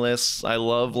making lists. I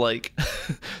love like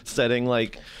setting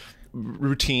like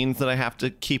routines that I have to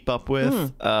keep up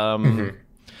with.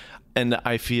 And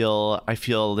I feel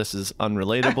this is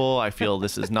unrelatable. I feel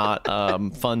this is not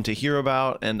fun to hear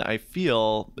about, and I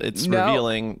feel it's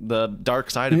revealing the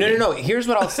dark side of me. No. Here's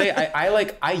what I'll say.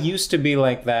 I used to be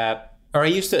like that, or I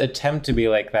used to attempt to be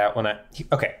like that when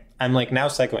I'm like now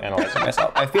psychoanalyzing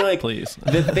myself. I feel like Please.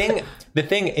 the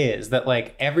thing is that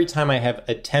like every time I have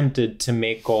attempted to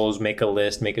make goals, make a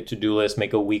list, make a to-do list,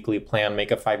 make a weekly plan,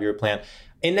 make a 5-year plan,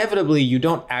 inevitably you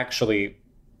don't actually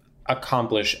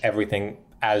accomplish everything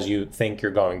as you think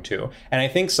you're going to. And I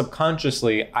think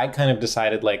subconsciously, I kind of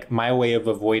decided like my way of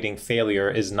avoiding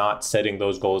failure is not setting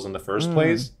those goals in the first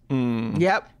place.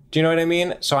 Yep. Do you know what I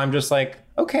mean? So I'm just like,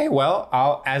 okay, well,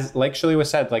 I'll, as like Shalewa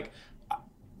said, like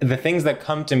the things that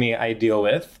come to me, I deal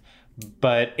with.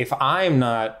 But if I'm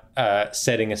not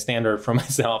setting a standard for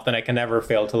myself, then I can never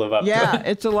fail to live up to it. Yeah,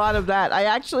 it's a lot of that. I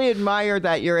actually admire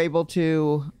that you're able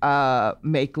to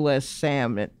make lists,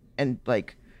 Sam, and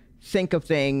like think of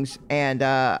things. And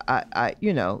I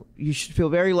you should feel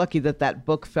very lucky that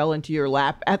book fell into your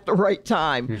lap at the right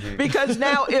time. Because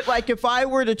now if I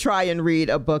were to try and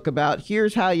read a book about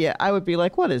here's how I would be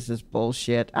like, what is this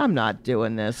bullshit? I'm not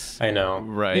doing this. I know.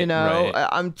 Right. You know,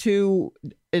 right.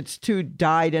 It's too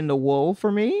dyed in the wool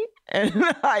for me. And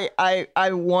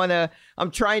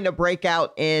I'm trying to break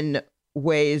out in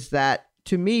ways that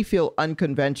to me feel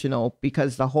unconventional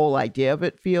because the whole idea of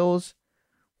it feels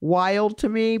wild to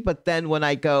me. But then when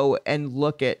I go and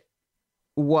look at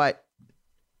what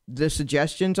the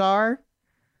suggestions are,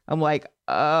 I'm like,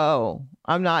 oh,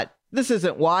 this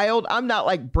isn't wild. I'm not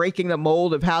like breaking the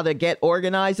mold of how to get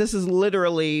organized. This is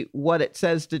literally what it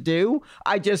says to do.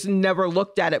 I just never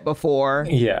looked at it before.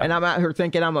 Yeah. And I'm out here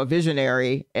thinking I'm a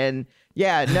visionary. And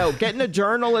getting a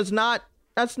journal that's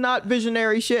not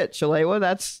visionary shit, Shalewa.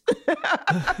 That's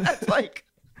like...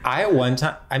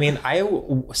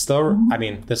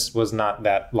 this was not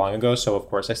that long ago, so of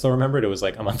course I still remember it. It was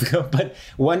like a month ago. But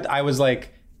I was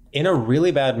like in a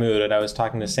really bad mood and I was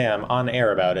talking to Sam on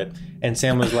air about it. And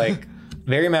Sam was like,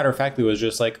 very matter of factly was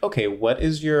just like, okay, what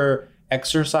is your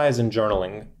exercise and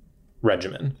journaling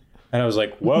regimen? And I was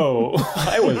like, whoa,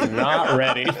 I was not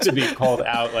ready to be called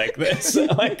out like this.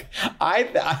 Like,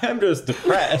 I'm just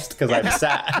depressed because I'm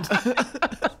sad.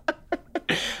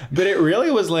 But it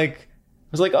really was like,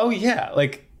 I was like, oh yeah,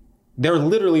 like there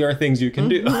literally are things you can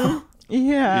do.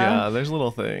 Yeah. Yeah, there's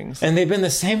little things. And they've been the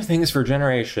same things for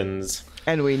generations.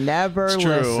 And we never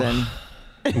listen.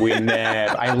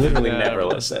 I literally never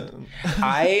listen.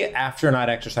 I, after not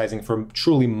exercising for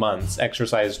truly months,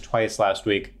 exercised twice last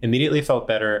week, immediately felt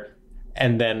better,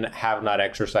 and then have not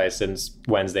exercised since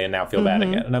Wednesday and now feel bad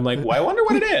again. And I'm like, well, I wonder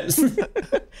what it is.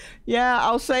 Yeah,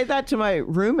 I'll say that to my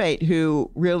roommate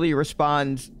who really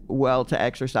responds well to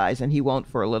exercise, and he won't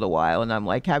for a little while. And I'm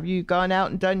like, have you gone out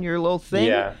and done your little thing?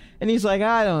 Yeah. And he's like,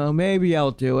 I don't know, maybe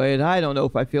I'll do it. I don't know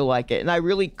if I feel like it. And I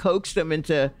really coaxed him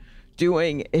into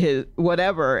doing his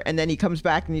whatever. And then he comes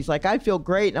back and he's like, I feel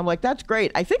great. And I'm like, that's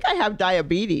great. I think I have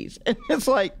diabetes. And it's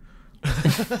like,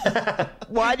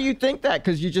 why do you think that?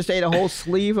 Because you just ate a whole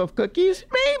sleeve of cookies?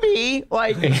 Maybe.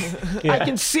 Like, I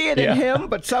can see it in him,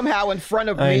 but somehow in front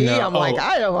of me, I'm like,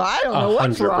 I don't know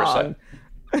what's 100%. Wrong.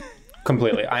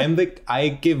 Completely. I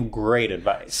give great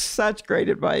advice. Such great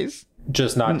advice.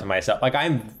 Just not to myself. Like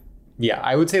I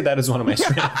would say that is one of my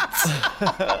strengths.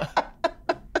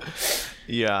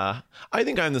 Yeah. I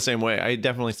think I'm the same way. I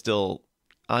definitely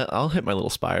I'll hit my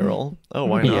little spiral. Oh,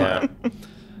 why not? Yeah.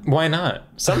 Why not?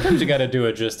 Sometimes you got to do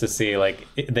it just to see like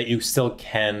that you still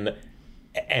can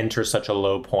enter such a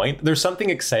low point. There's something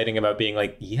exciting about being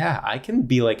like, yeah, I can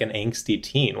be like an angsty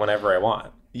teen whenever I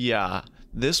want. Yeah.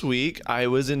 This week I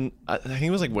think it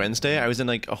was like Wednesday, I was in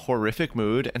like a horrific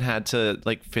mood and had to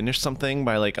like finish something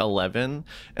by like 11.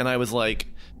 And I was like,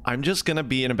 I'm just going to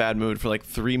be in a bad mood for like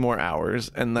 3 more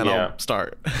hours and then I'll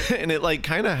start. And it like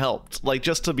kind of helped, like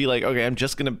just to be like, okay, I'm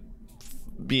just going to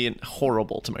be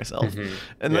horrible to myself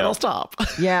and then I'll stop.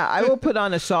 Yeah, I will put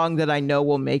on a song that I know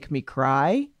will make me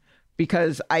cry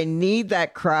because I need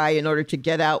that cry in order to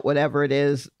get out whatever it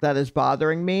is that is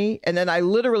bothering me. And then I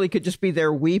literally could just be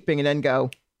there weeping and then go,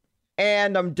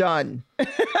 and I'm done.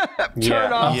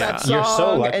 Turn off that song. You're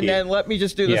so lucky. And then let me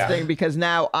just do this thing because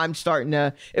now I'm starting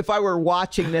to, if I were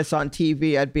watching this on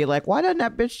TV, I'd be like, why doesn't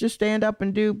that bitch just stand up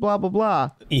and do blah, blah, blah?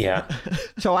 Yeah.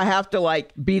 So I have to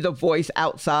like be the voice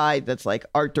outside that's like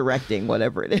art directing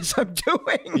whatever it is I'm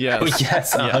doing.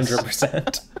 Yes,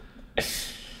 100%.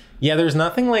 Yeah, there's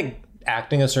nothing like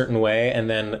acting a certain way and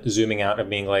then zooming out and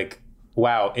being like,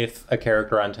 wow, if a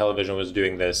character on television was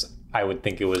doing this, I would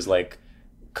think it was like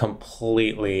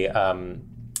completely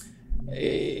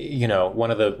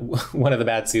one of the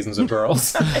bad seasons of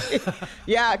Girls.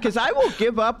 Yeah, because I will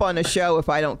give up on a show if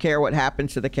I don't care what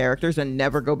happens to the characters and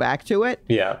never go back to it.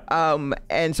 Yeah.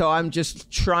 And so I'm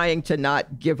just trying to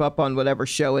not give up on whatever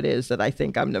show it is that I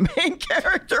think I'm the main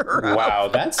character of. Wow,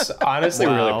 that's honestly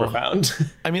really profound.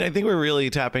 I mean, I think we're really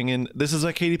tapping in. This is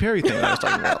a Katy Perry thing I was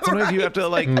talking about. Sometimes you have to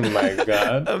like, oh my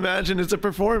God, imagine it's a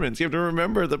performance. You have to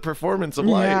remember the performance of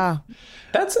life. Yeah.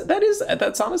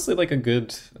 That's honestly like a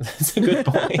good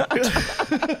point.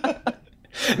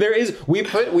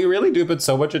 We really do put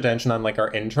so much attention on like our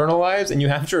internal lives, and you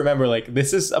have to remember like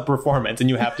this is a performance and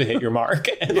you have to hit your mark.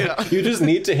 And like, you just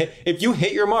need to hit. If you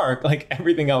hit your mark, like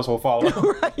everything else will follow.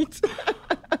 Right.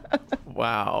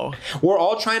 Wow. We're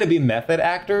all trying to be method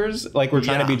actors, like we're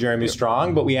trying to be Jeremy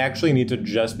Strong, but we actually need to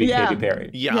just be Katy Perry.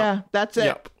 Yeah, that's it.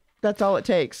 Yep. That's all it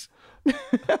takes.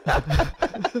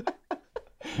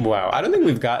 Wow, I don't think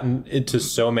we've gotten into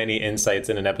so many insights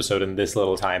in an episode in this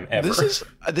little time ever.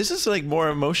 This is like more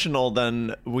emotional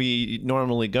than we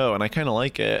normally go, and I kind of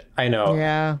like it. I know.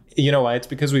 Yeah. You know why? It's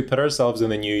because we put ourselves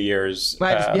in the New Year's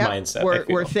mindset.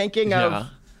 We're thinking of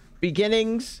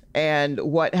beginnings and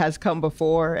what has come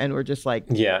before, and we're just like,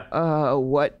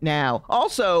 what now?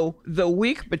 Also, the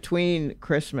week between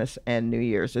Christmas and New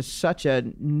Year's is such a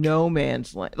no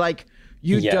man's land. Like,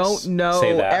 you don't know.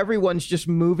 Everyone's just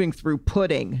moving through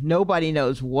pudding. Nobody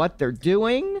knows what they're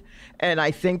doing. And I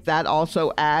think that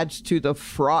also adds to the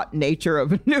fraught nature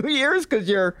of New Year's, because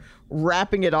you're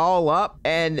wrapping it all up.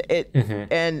 And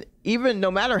and even no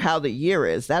matter how the year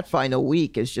is, that final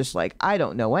week is just like, I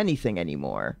don't know anything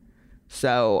anymore.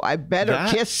 So I better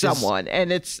kiss someone.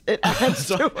 And it adds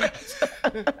to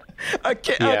it.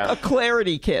 A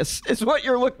clarity kiss is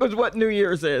what New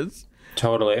Year's is.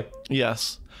 Totally.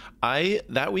 Yes.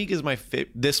 That week is my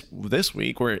this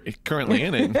week we're currently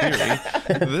in theory.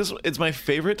 It's my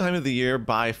favorite time of the year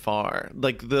by far.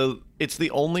 Like it's the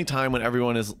only time when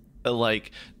everyone is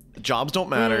like, jobs don't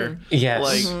matter. Yes.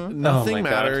 Like nothing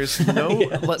matters.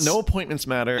 No appointments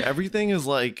matter. Everything is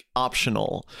like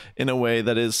optional in a way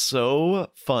that is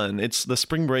so fun. It's the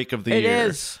spring break of the year. It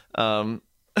is. I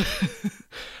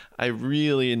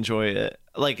really enjoy it.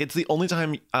 Like, it's the only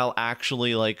time I'll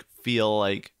actually like feel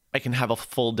like I can have a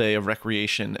full day of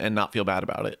recreation and not feel bad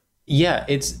about it. Yeah,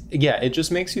 it just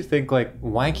makes you think like,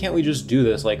 why can't we just do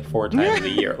this like 4 times a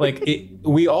year? Like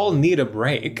we all need a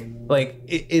break. Like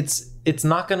it's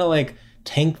not gonna like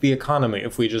tank the economy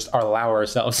if we just allow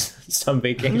ourselves some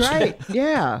vacation. Right.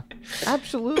 Yeah.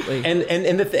 Absolutely.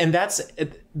 And that's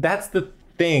the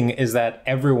thing, is that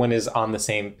everyone is on the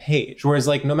same page. Whereas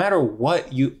like no matter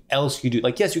what else you do,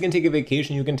 like yes, you can take a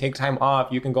vacation, you can take time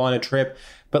off, you can go on a trip,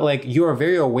 but like you are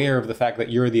very aware of the fact that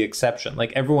you're the exception.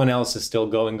 Like everyone else is still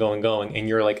going, and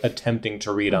you're like attempting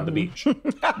to read on the beach.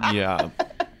 Yeah.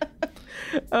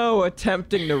 Oh,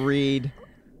 attempting to read.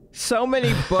 So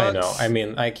many books. I know. I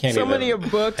mean, I can't. So many of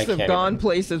books have gone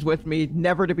places with me,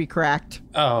 never to be cracked.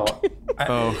 Oh,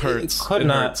 hurts. It could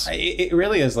not. Hurts. It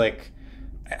really is like.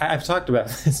 I've talked about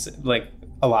this like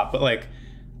a lot, but like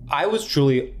I was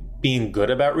truly being good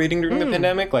about reading during the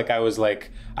pandemic. Like I was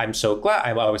like, I'm so glad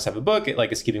I always have a book. It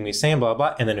like is keeping me sane, blah,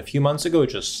 blah. And then a few months ago, it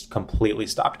just completely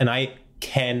stopped. And I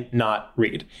cannot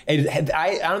read.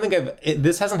 I don't think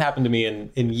this hasn't happened to me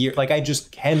in years. Like I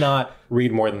just cannot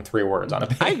read more than 3 words on a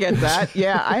page. I get that.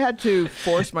 Yeah, I had to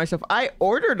force myself. I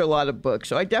ordered a lot of books,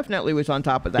 so I definitely was on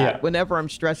top of that. Yeah. Whenever I'm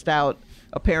stressed out,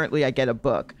 apparently I get a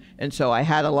book. And so I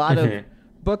had a lot of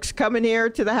books coming here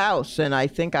to the house, and I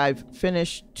think I've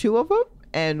finished 2 of them,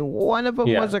 and one of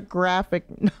them was a graphic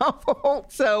novel,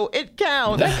 so it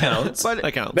counts. That counts. But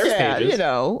that counts. There's pages. You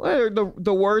know,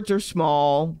 the words are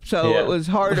small, so it was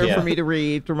harder for me to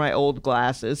read through my old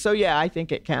glasses. So yeah, I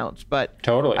think it counts. But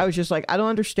totally, I was just like, I don't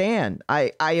understand.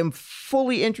 I am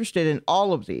fully interested in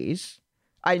all of these.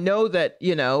 I know that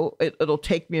it'll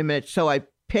take me a minute, so I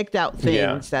picked out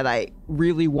things that I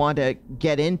really want to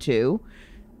get into.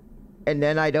 And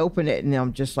then I'd open it and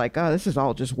I'm just like, oh, this is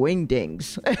all just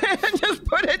wingdings. Just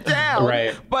put it down.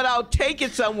 Right. But I'll take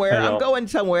it somewhere. I'm going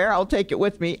somewhere. I'll take it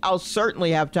with me. I'll certainly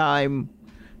have time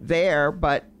there.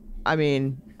 But I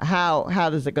mean, how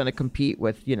is it going to compete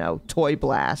with, Toy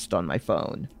Blast on my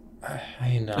phone?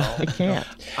 I know. I can't.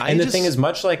 The thing is,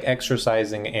 much like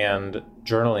exercising and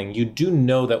journaling, you do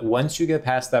know that once you get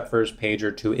past that first page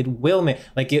or 2, it will make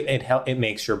it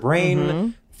makes your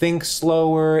brain think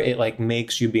slower. It like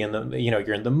makes you be in the,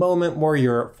 you're in the moment more.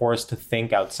 You're forced to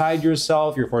think outside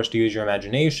yourself. You're forced to use your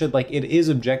imagination. Like it is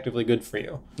objectively good for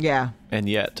you. Yeah. And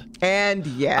yet.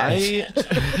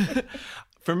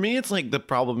 For me, it's like the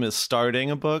problem is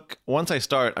starting a book. Once I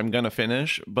start, I'm going to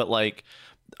finish. But like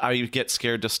I get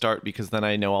scared to start because then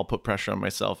I know I'll put pressure on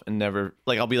myself and never,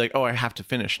 like, I'll be like, oh, I have to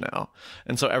finish now.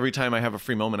 And so every time I have a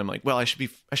free moment, I'm like, well, I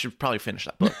should probably finish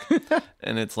that book.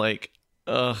 And it's like,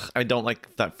 ugh, I don't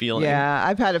like that feeling. Yeah,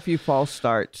 I've had a few false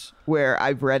starts where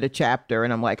I've read a chapter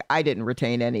and I'm like, I didn't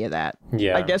retain any of that.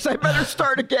 Yeah. I guess I better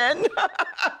start again.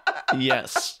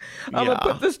 Yes. I'm going to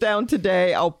put this down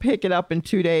today. I'll pick it up in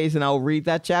 2 days and I'll read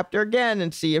that chapter again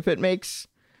and see if it makes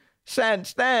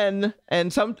sense then.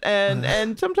 And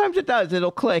sometimes it does.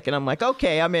 It'll click and I'm like,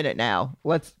 okay, I'm in it now.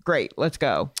 Let's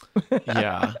go.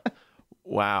 Yeah.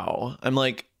 Wow. I'm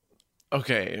like,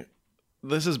 okay,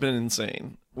 this has been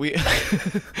insane. We've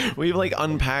like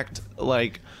unpacked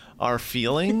like our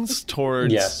feelings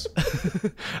towards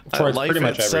towards life pretty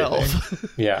much itself. everything.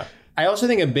 Yeah. I also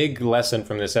think a big lesson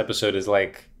from this episode is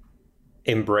like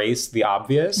embrace the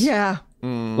obvious. Yeah.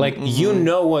 Like you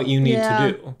know what you need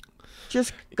to do.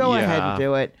 Just go ahead and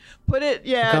do it. Put it,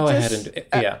 Go ahead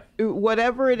and do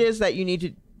whatever it is that you need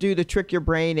to do to trick your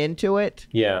brain into it.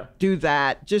 Yeah. Do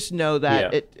that. Just know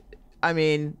that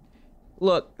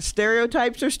look,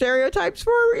 stereotypes are stereotypes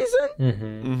for a reason.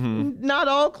 Mm-hmm. Not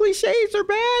all cliches are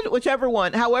bad. Whichever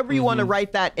one, however you want to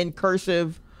write that in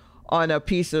cursive on a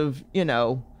piece of,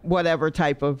 whatever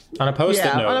type of on a post-it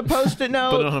note. On a post-it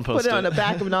note. Put it on a Put it on the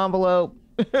back of an envelope.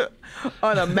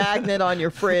 On a magnet on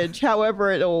your fridge. However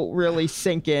it'll really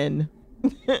sink in.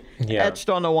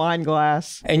 Etched on a wine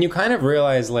glass. And you kind of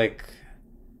realize, like,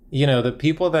 the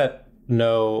people that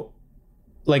know,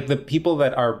 like, the people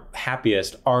that are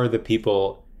happiest are the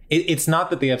people. It's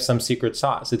not that they have some secret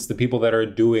sauce. It's the people that are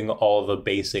doing all the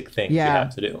basic things you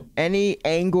have to do. Any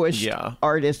anguished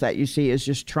artist that you see is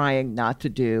just trying not to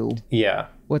do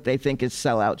what they think is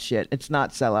sellout shit. It's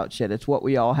not sellout shit. It's what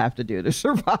we all have to do to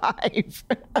survive.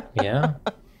 Yeah.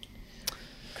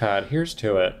 God, here's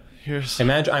to it.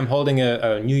 Imagine I'm holding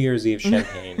a New Year's Eve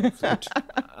champagne flute.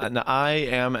 And I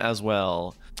am as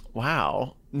well.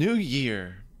 Wow. New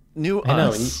year. New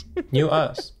us. New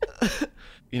us.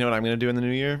 You know what I'm going to do in the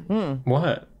new year?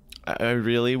 What? I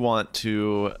really want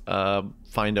to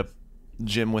find a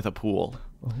gym with a pool.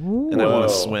 Ooh. And I want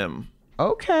to swim.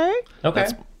 Okay.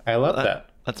 I love that.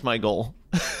 That's my goal.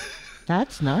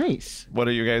 That's nice. What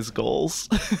are your guys' goals?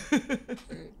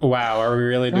 Wow, are we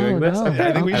really doing this? No. Okay.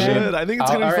 I think we should. I think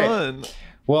it's going to be fun.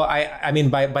 Well, I mean,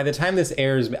 by the time this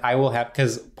airs, I will have,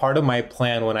 because part of my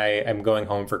plan when I am going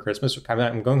home for Christmas,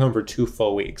 I'm going home for 2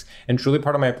 full weeks. And truly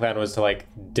part of my plan was to like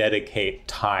dedicate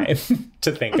time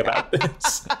to think about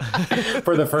this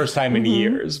for the first time in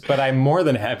years. But I'm more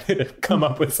than happy to come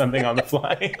up with something on the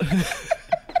fly.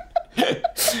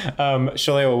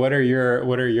 Shalewa, what are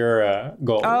your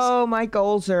goals? Oh, my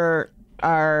goals are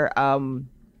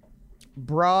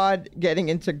broad, getting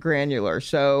into granular.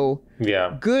 So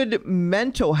good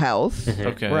mental health,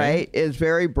 right, is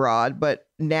very broad. But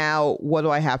now, what do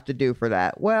I have to do for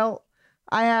that? Well,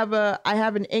 I have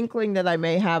an inkling that I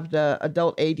may have the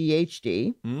adult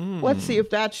ADHD. Let's see if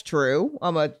that's true.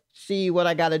 I'm gonna see what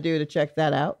I got to do to check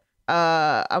that out.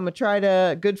 I'm gonna try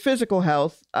to good physical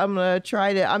health. I'm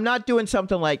not doing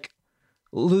something like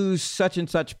lose such and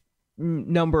such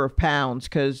number of pounds,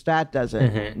 because that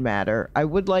doesn't matter. I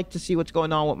would like to see what's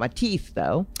going on with my teeth,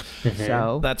 though.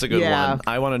 So that's a good one.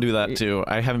 I want to do that too.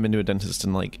 I haven't been to a dentist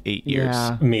in like 8 years.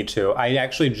 Me too. I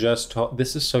actually just told,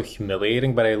 this is so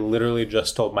humiliating, but I literally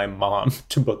just told my mom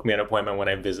to book me an appointment when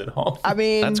I visit home. I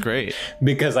mean, that's great,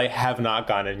 because I have not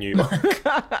gone to New York.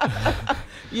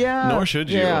 Nor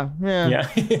should you. Yeah.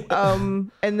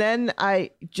 And then I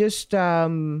just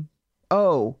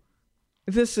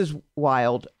this is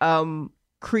wild.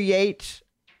 Create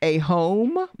a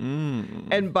home.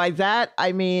 And by that,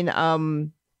 I mean,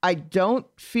 I don't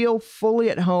feel fully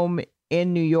at home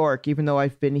in New York, even though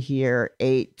I've been here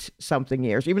 8-something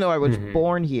years, even though I was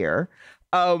born here.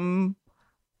 But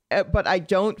I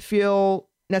don't feel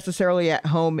necessarily at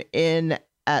home in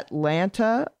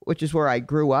Atlanta, which is where I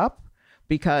grew up,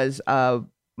 because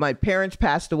my parents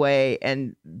passed away,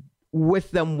 and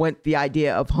with them went the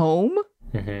idea of home.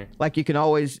 Like you can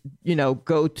always,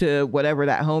 go to whatever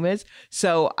that home is.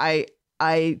 So I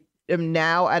am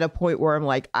now at a point where I'm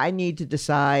like, I need to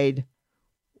decide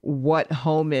what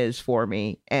home is for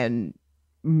me and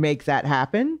make that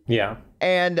happen. Yeah.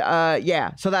 And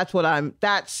so that's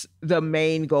the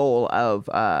main goal of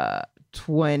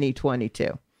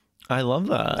 2022. I love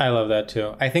that. I love that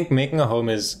too. I think making a home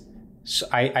is,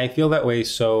 I feel that way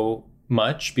so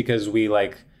much because we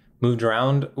moved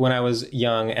around when I was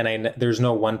young, and there's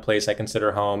no one place I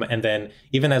consider home. And then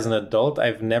even as an adult,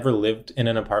 I've never lived in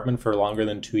an apartment for longer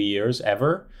than 2 years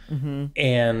ever.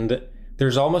 And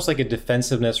there's almost like a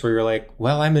defensiveness where you're like,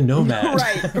 well, I'm a nomad.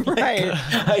 Right.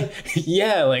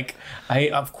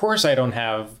 Of course I don't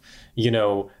have,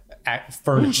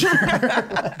 furniture.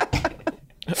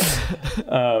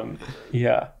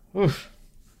 Yeah. Oof.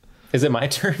 Is it my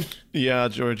turn? Yeah,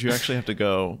 George, you actually have to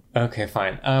go. Okay,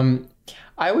 fine.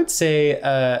 I would say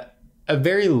a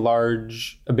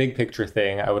big picture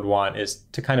thing I would want is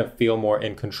to kind of feel more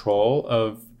in control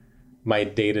of my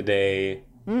day-to-day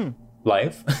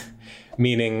life.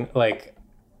 Meaning, like,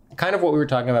 kind of what we were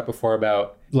talking about before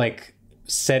about, like,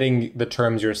 setting the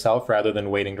terms yourself rather than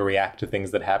waiting to react to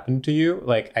things that happen to you.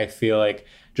 Like, I feel like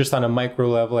just on a micro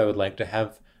level, I would like to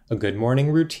have a good morning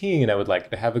routine. I would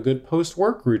like to have a good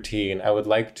post-work routine. I would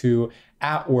like to,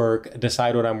 at work,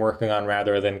 decide what I'm working on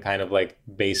rather than kind of like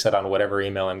base it on whatever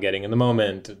email I'm getting in the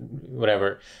moment,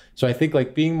 whatever. So I think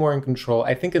like being more in control.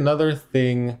 I think another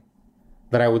thing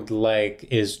that I would like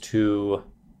is to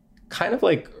kind of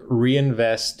like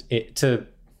reinvest it, to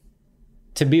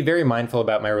be very mindful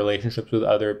about my relationships with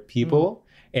other people.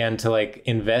 And to like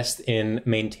invest in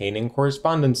maintaining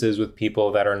correspondences with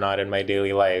people that are not in my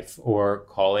daily life, or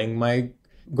calling my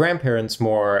grandparents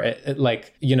more.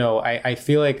 I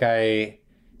feel like I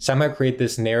somehow create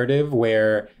this narrative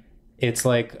where it's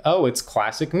like, oh, it's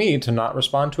classic me to not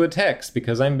respond to a text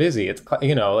because I'm busy. It's,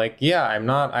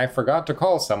 I forgot to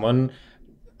call someone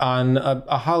on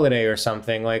a holiday or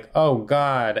something, like, oh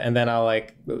God. And then I'll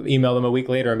like email them a week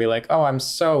later and be like, oh, I'm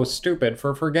so stupid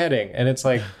for forgetting. And it's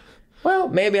like, well,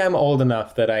 maybe I'm old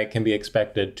enough that I can be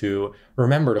expected to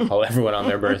remember to call everyone on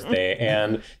their birthday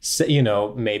and,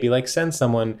 maybe like send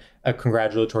someone a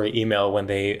congratulatory email when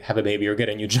they have a baby or get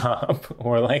a new job,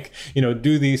 or like,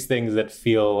 do these things that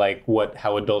feel like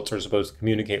how adults are supposed to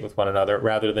communicate with one another,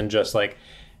 rather than just like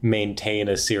maintain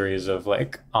a series of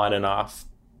like on and off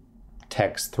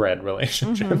text thread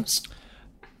relationships.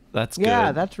 That's good.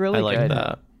 Yeah, that's really good. I like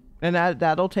that. And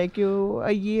that'll take you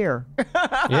a year.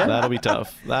 Yeah, that'll be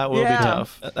tough. That will be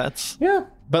tough.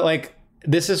 But like,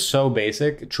 this is so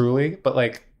basic, truly. But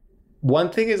like,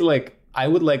 one thing is like, I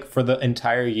would like for the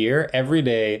entire year, every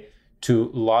day,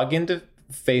 to log into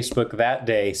Facebook that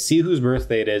day, see whose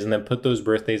birthday it is, and then put those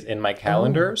birthdays in my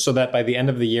calendar, so that by the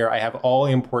end of the year, I have all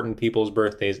important people's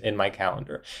birthdays in my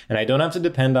calendar. And I don't have to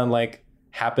depend on like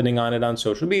happening on it on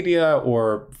social media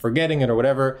or forgetting it or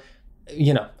whatever.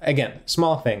 Again,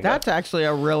 small thing. That's actually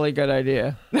a really good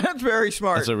idea. That's very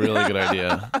smart. That's a really good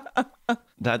idea.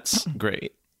 That's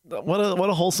great. What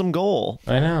a wholesome goal.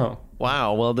 I know.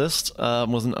 Wow. Well, this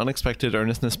was an unexpected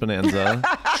earnestness bonanza.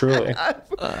 Truly.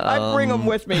 I bring them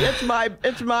with me.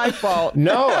 It's my fault.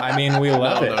 No, I mean, we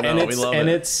love it. No, we love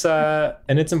it.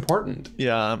 And it's important.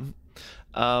 Yeah.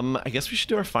 I guess we should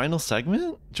do our final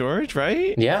segment, George,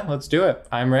 right? Yeah, let's do it.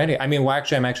 I'm ready. I mean,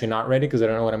 I'm actually not ready because I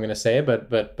don't know what I'm going to say,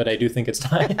 but I do think it's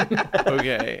time.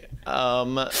 Okay.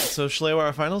 So Shalewa,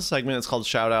 our final segment is called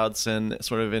Shoutouts, and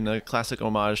sort of in a classic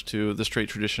homage to the straight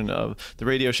tradition of the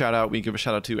radio shoutout, we give a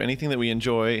shout out to anything that we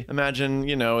enjoy. Imagine,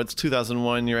 it's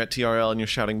 2001, you're at TRL and you're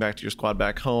shouting back to your squad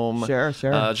back home. Sure.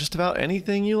 Just about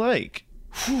anything you like.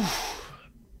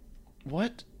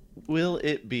 What will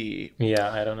it be?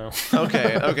 Yeah, I don't know.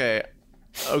 Okay,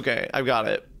 I've got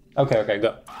it. Okay,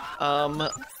 go.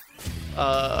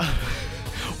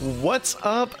 What's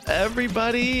up,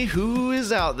 everybody who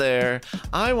is out there?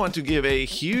 I want to give a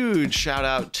huge shout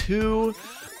out to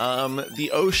the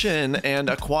ocean and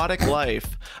aquatic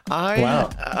life.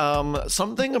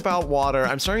 Something about water.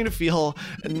 I'm starting to feel,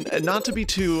 not to be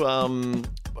too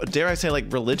dare I say,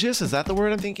 like, religious? Is that the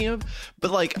word I'm thinking of?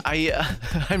 But like,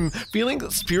 I'm feeling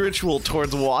spiritual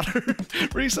towards water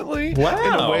recently. Wow.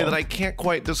 In a way that I can't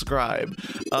quite describe.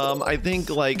 I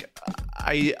think like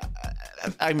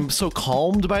I'm so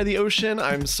calmed by the ocean.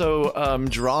 I'm so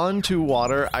drawn to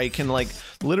water. I can like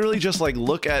literally just like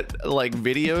look at like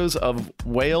videos of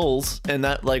whales, and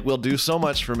that like will do so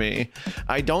much for me.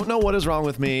 I don't know what is wrong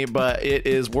with me, but it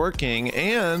is working.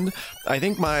 And I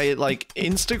think my like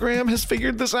Instagram has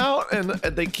figured this out, and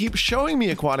they keep showing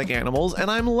me aquatic animals, and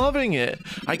I'm loving it.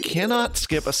 I cannot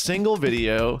skip a single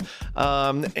video.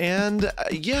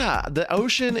 Yeah, the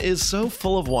ocean is so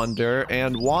full of wonder,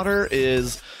 and water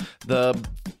is the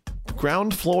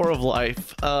ground floor of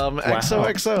life.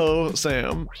 XOXO,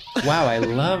 Sam. Wow, I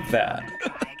love that.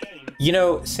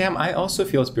 Sam, I also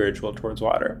feel spiritual towards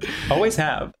water. Always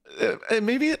have.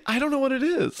 Maybe, I don't know what it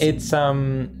is. It's,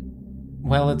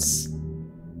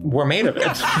 we're made of it.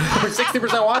 We're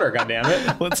 60% water,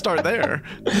 goddammit. Let's start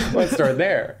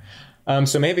there.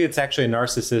 So maybe it's actually a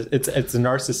narcissist. It's a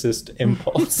narcissist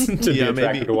impulse to be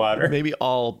attracted to water. Maybe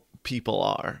all people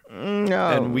are. No.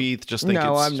 And we just think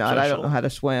no, it's I'm not. special. I don't know how to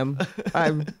swim.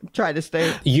 I'm trying to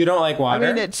stay. You don't like water? I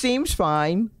mean, it seems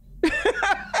fine.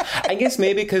 I guess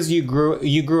maybe because you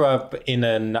grew up in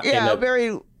a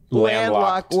very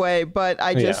landlocked way, but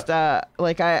I just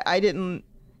I didn't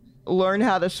learn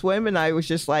how to swim, and I was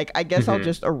just like, I guess I'll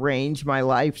just arrange my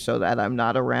life so that I'm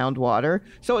not around water.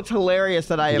 So it's hilarious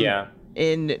that I am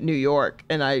in New York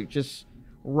and I just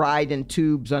ride in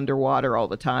tubes underwater all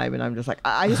the time, and I'm just like,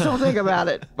 I just don't think about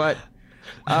it, but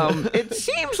it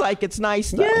seems like it's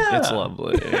nice though. It's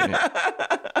lovely.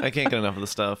 I can't get enough of the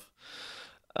stuff.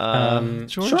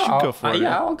 George, you go for it.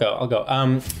 Yeah, I'll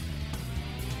go.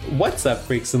 What's up,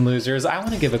 freaks and losers? I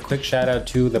want to give a quick shout out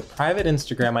to the private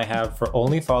Instagram I have for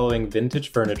only following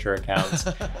vintage furniture accounts.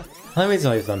 Let me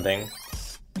tell you something.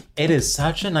 It is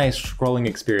such a nice scrolling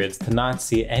experience to not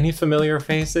see any familiar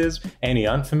faces, any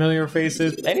unfamiliar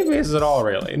faces, any faces at all,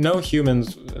 really. No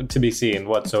humans to be seen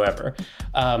whatsoever.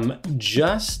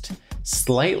 Just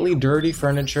slightly dirty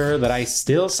furniture that I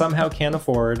still somehow can't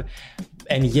afford,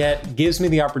 and yet gives me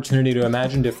the opportunity to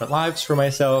imagine different lives for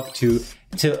myself, to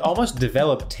almost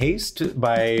develop taste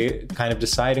by kind of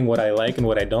deciding what I like and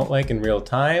what I don't like in real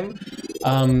time.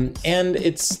 And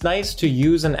it's nice to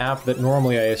use an app that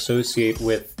normally I associate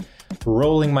with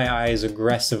rolling my eyes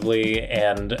aggressively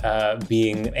and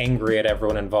being angry at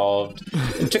everyone involved,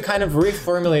 to kind of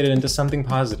reformulate it into something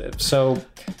positive. So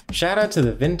shout out to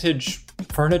the vintage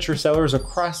furniture sellers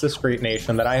across this great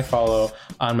nation that I follow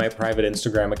on my private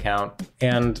Instagram account,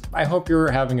 and I hope you're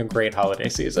having a great holiday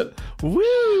season.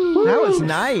 Woo! That was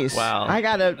nice. Wow.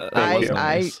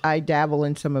 I dabble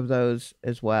in some of those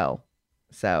as well.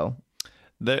 So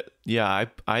I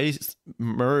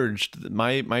merged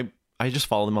I just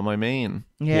follow them on my main.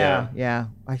 Yeah.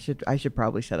 I should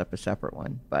probably set up a separate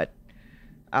one, but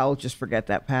I'll just forget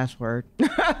that password.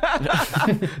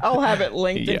 I'll have it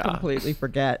linked and completely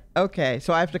forget. Okay,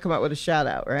 so I have to come up with a shout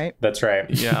out, right? That's right.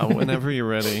 Yeah, whenever you're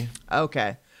ready.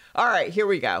 Okay. All right, here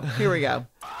we go.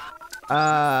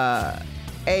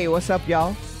 Hey, what's up,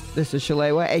 y'all? This is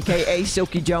Shalewa, aka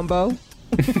Silky Jumbo.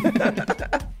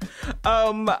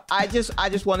 I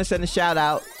just want to send a shout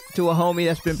out to a homie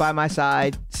that's been by my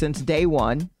side since day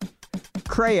one.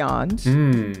 Crayons,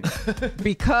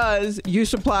 because you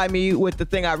supply me with the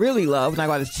thing I really love, and I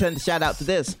got to send a shout out to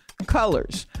this: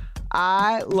 colors.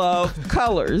 I love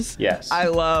colors. Yes, I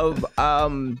love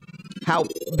how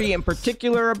being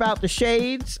particular about the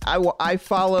shades. I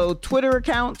follow Twitter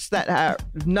accounts that have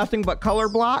nothing but color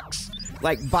blocks,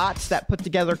 like bots that put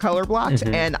together color blocks,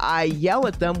 and I yell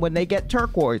at them when they get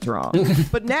turquoise wrong.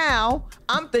 But now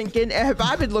I'm thinking, have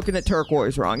I been looking at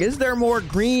turquoise wrong? Is there more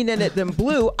green in it than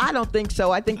blue? I don't think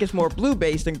so. I think it's more blue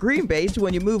based than green based.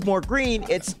 When you move more green,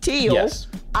 it's teal. Yes.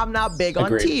 I'm not big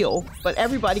on teal, but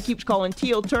everybody keeps calling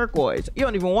teal turquoise. You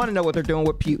don't even want to know what they're doing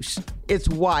with puce. It's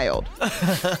wild.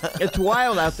 It's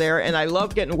wild out there, and I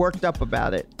love getting worked up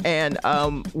about it. And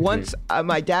once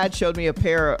my dad showed me a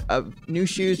pair of new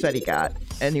shoes that he got,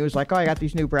 and he was like, oh, I got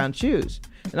these new brown shoes.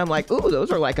 And I'm like, ooh,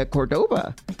 those are like a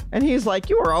Cordoba. And he's like,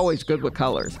 you are always good with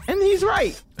colors. And he's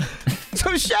right.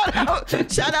 So shout out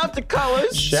to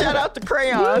colors, shout out to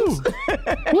crayons.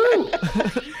 Woo.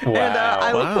 And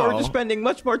I look forward to spending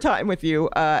much more time with you,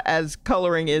 as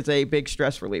coloring is a big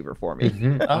stress reliever for me.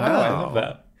 Oh, I love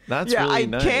that. That's really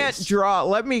nice. I can't draw.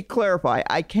 Let me clarify.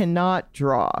 I cannot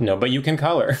draw. No, but you can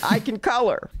color. I can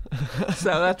color. So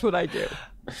that's what I do.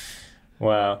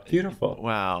 Wow. Beautiful.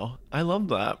 Wow. I love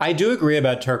that. I do agree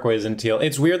about turquoise and teal.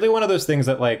 It's weirdly one of those things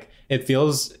that, like, it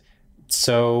feels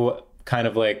so kind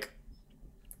of like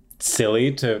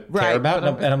silly to care about.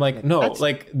 And I'm like, no,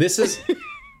 like, this is...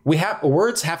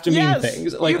 words have to mean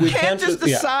things. Like, you can't just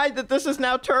decide that this is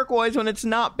now turquoise when it's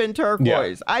not been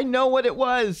turquoise. Yeah. I know what it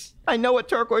was. I know what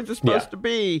turquoise is supposed to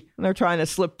be. And they're trying to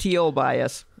slip teal by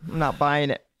us. I'm not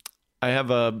buying it. I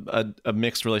have a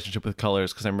mixed relationship with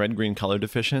colors because I'm red-green color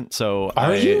deficient. So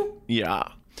Are you? Yeah.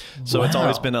 So it's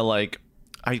always been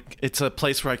it's a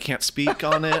place where I can't speak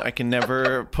on it. I can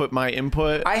never put my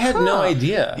input. I had no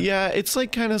idea. Yeah, it's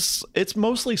like it's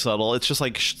mostly subtle. It's just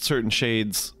like certain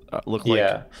shades look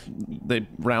like they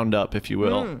round up, if you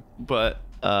will. But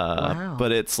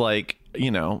but it's like,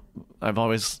 I've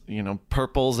always,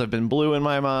 purples have been blue in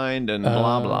my mind, and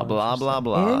blah blah blah blah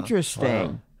blah. Interesting.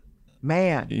 Wow.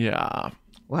 Man. Yeah.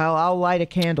 Well, I'll light a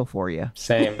candle for you.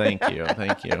 Same. Thank you.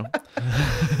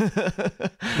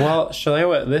 Well,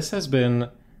 Shalewa, this has been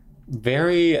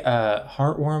very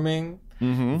heartwarming.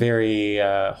 very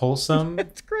wholesome.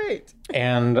 It's great.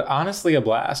 And honestly, a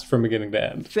blast from beginning to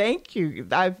end. Thank you.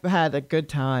 I've had a good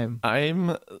time.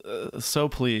 I'm so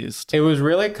pleased. It was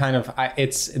really kind of,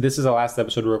 this is the last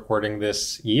episode we're recording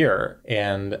this year,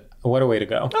 and what a way to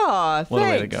go. Aw, thanks. What a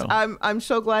way to go. I'm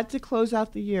so glad to close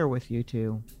out the year with you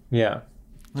two. Yeah.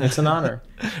 It's an honor.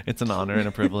 It's an honor and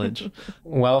a privilege.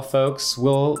 Well, folks,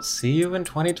 we'll see you in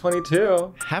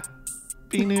 2022.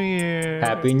 Happy New Year.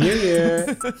 Happy New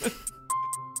Year.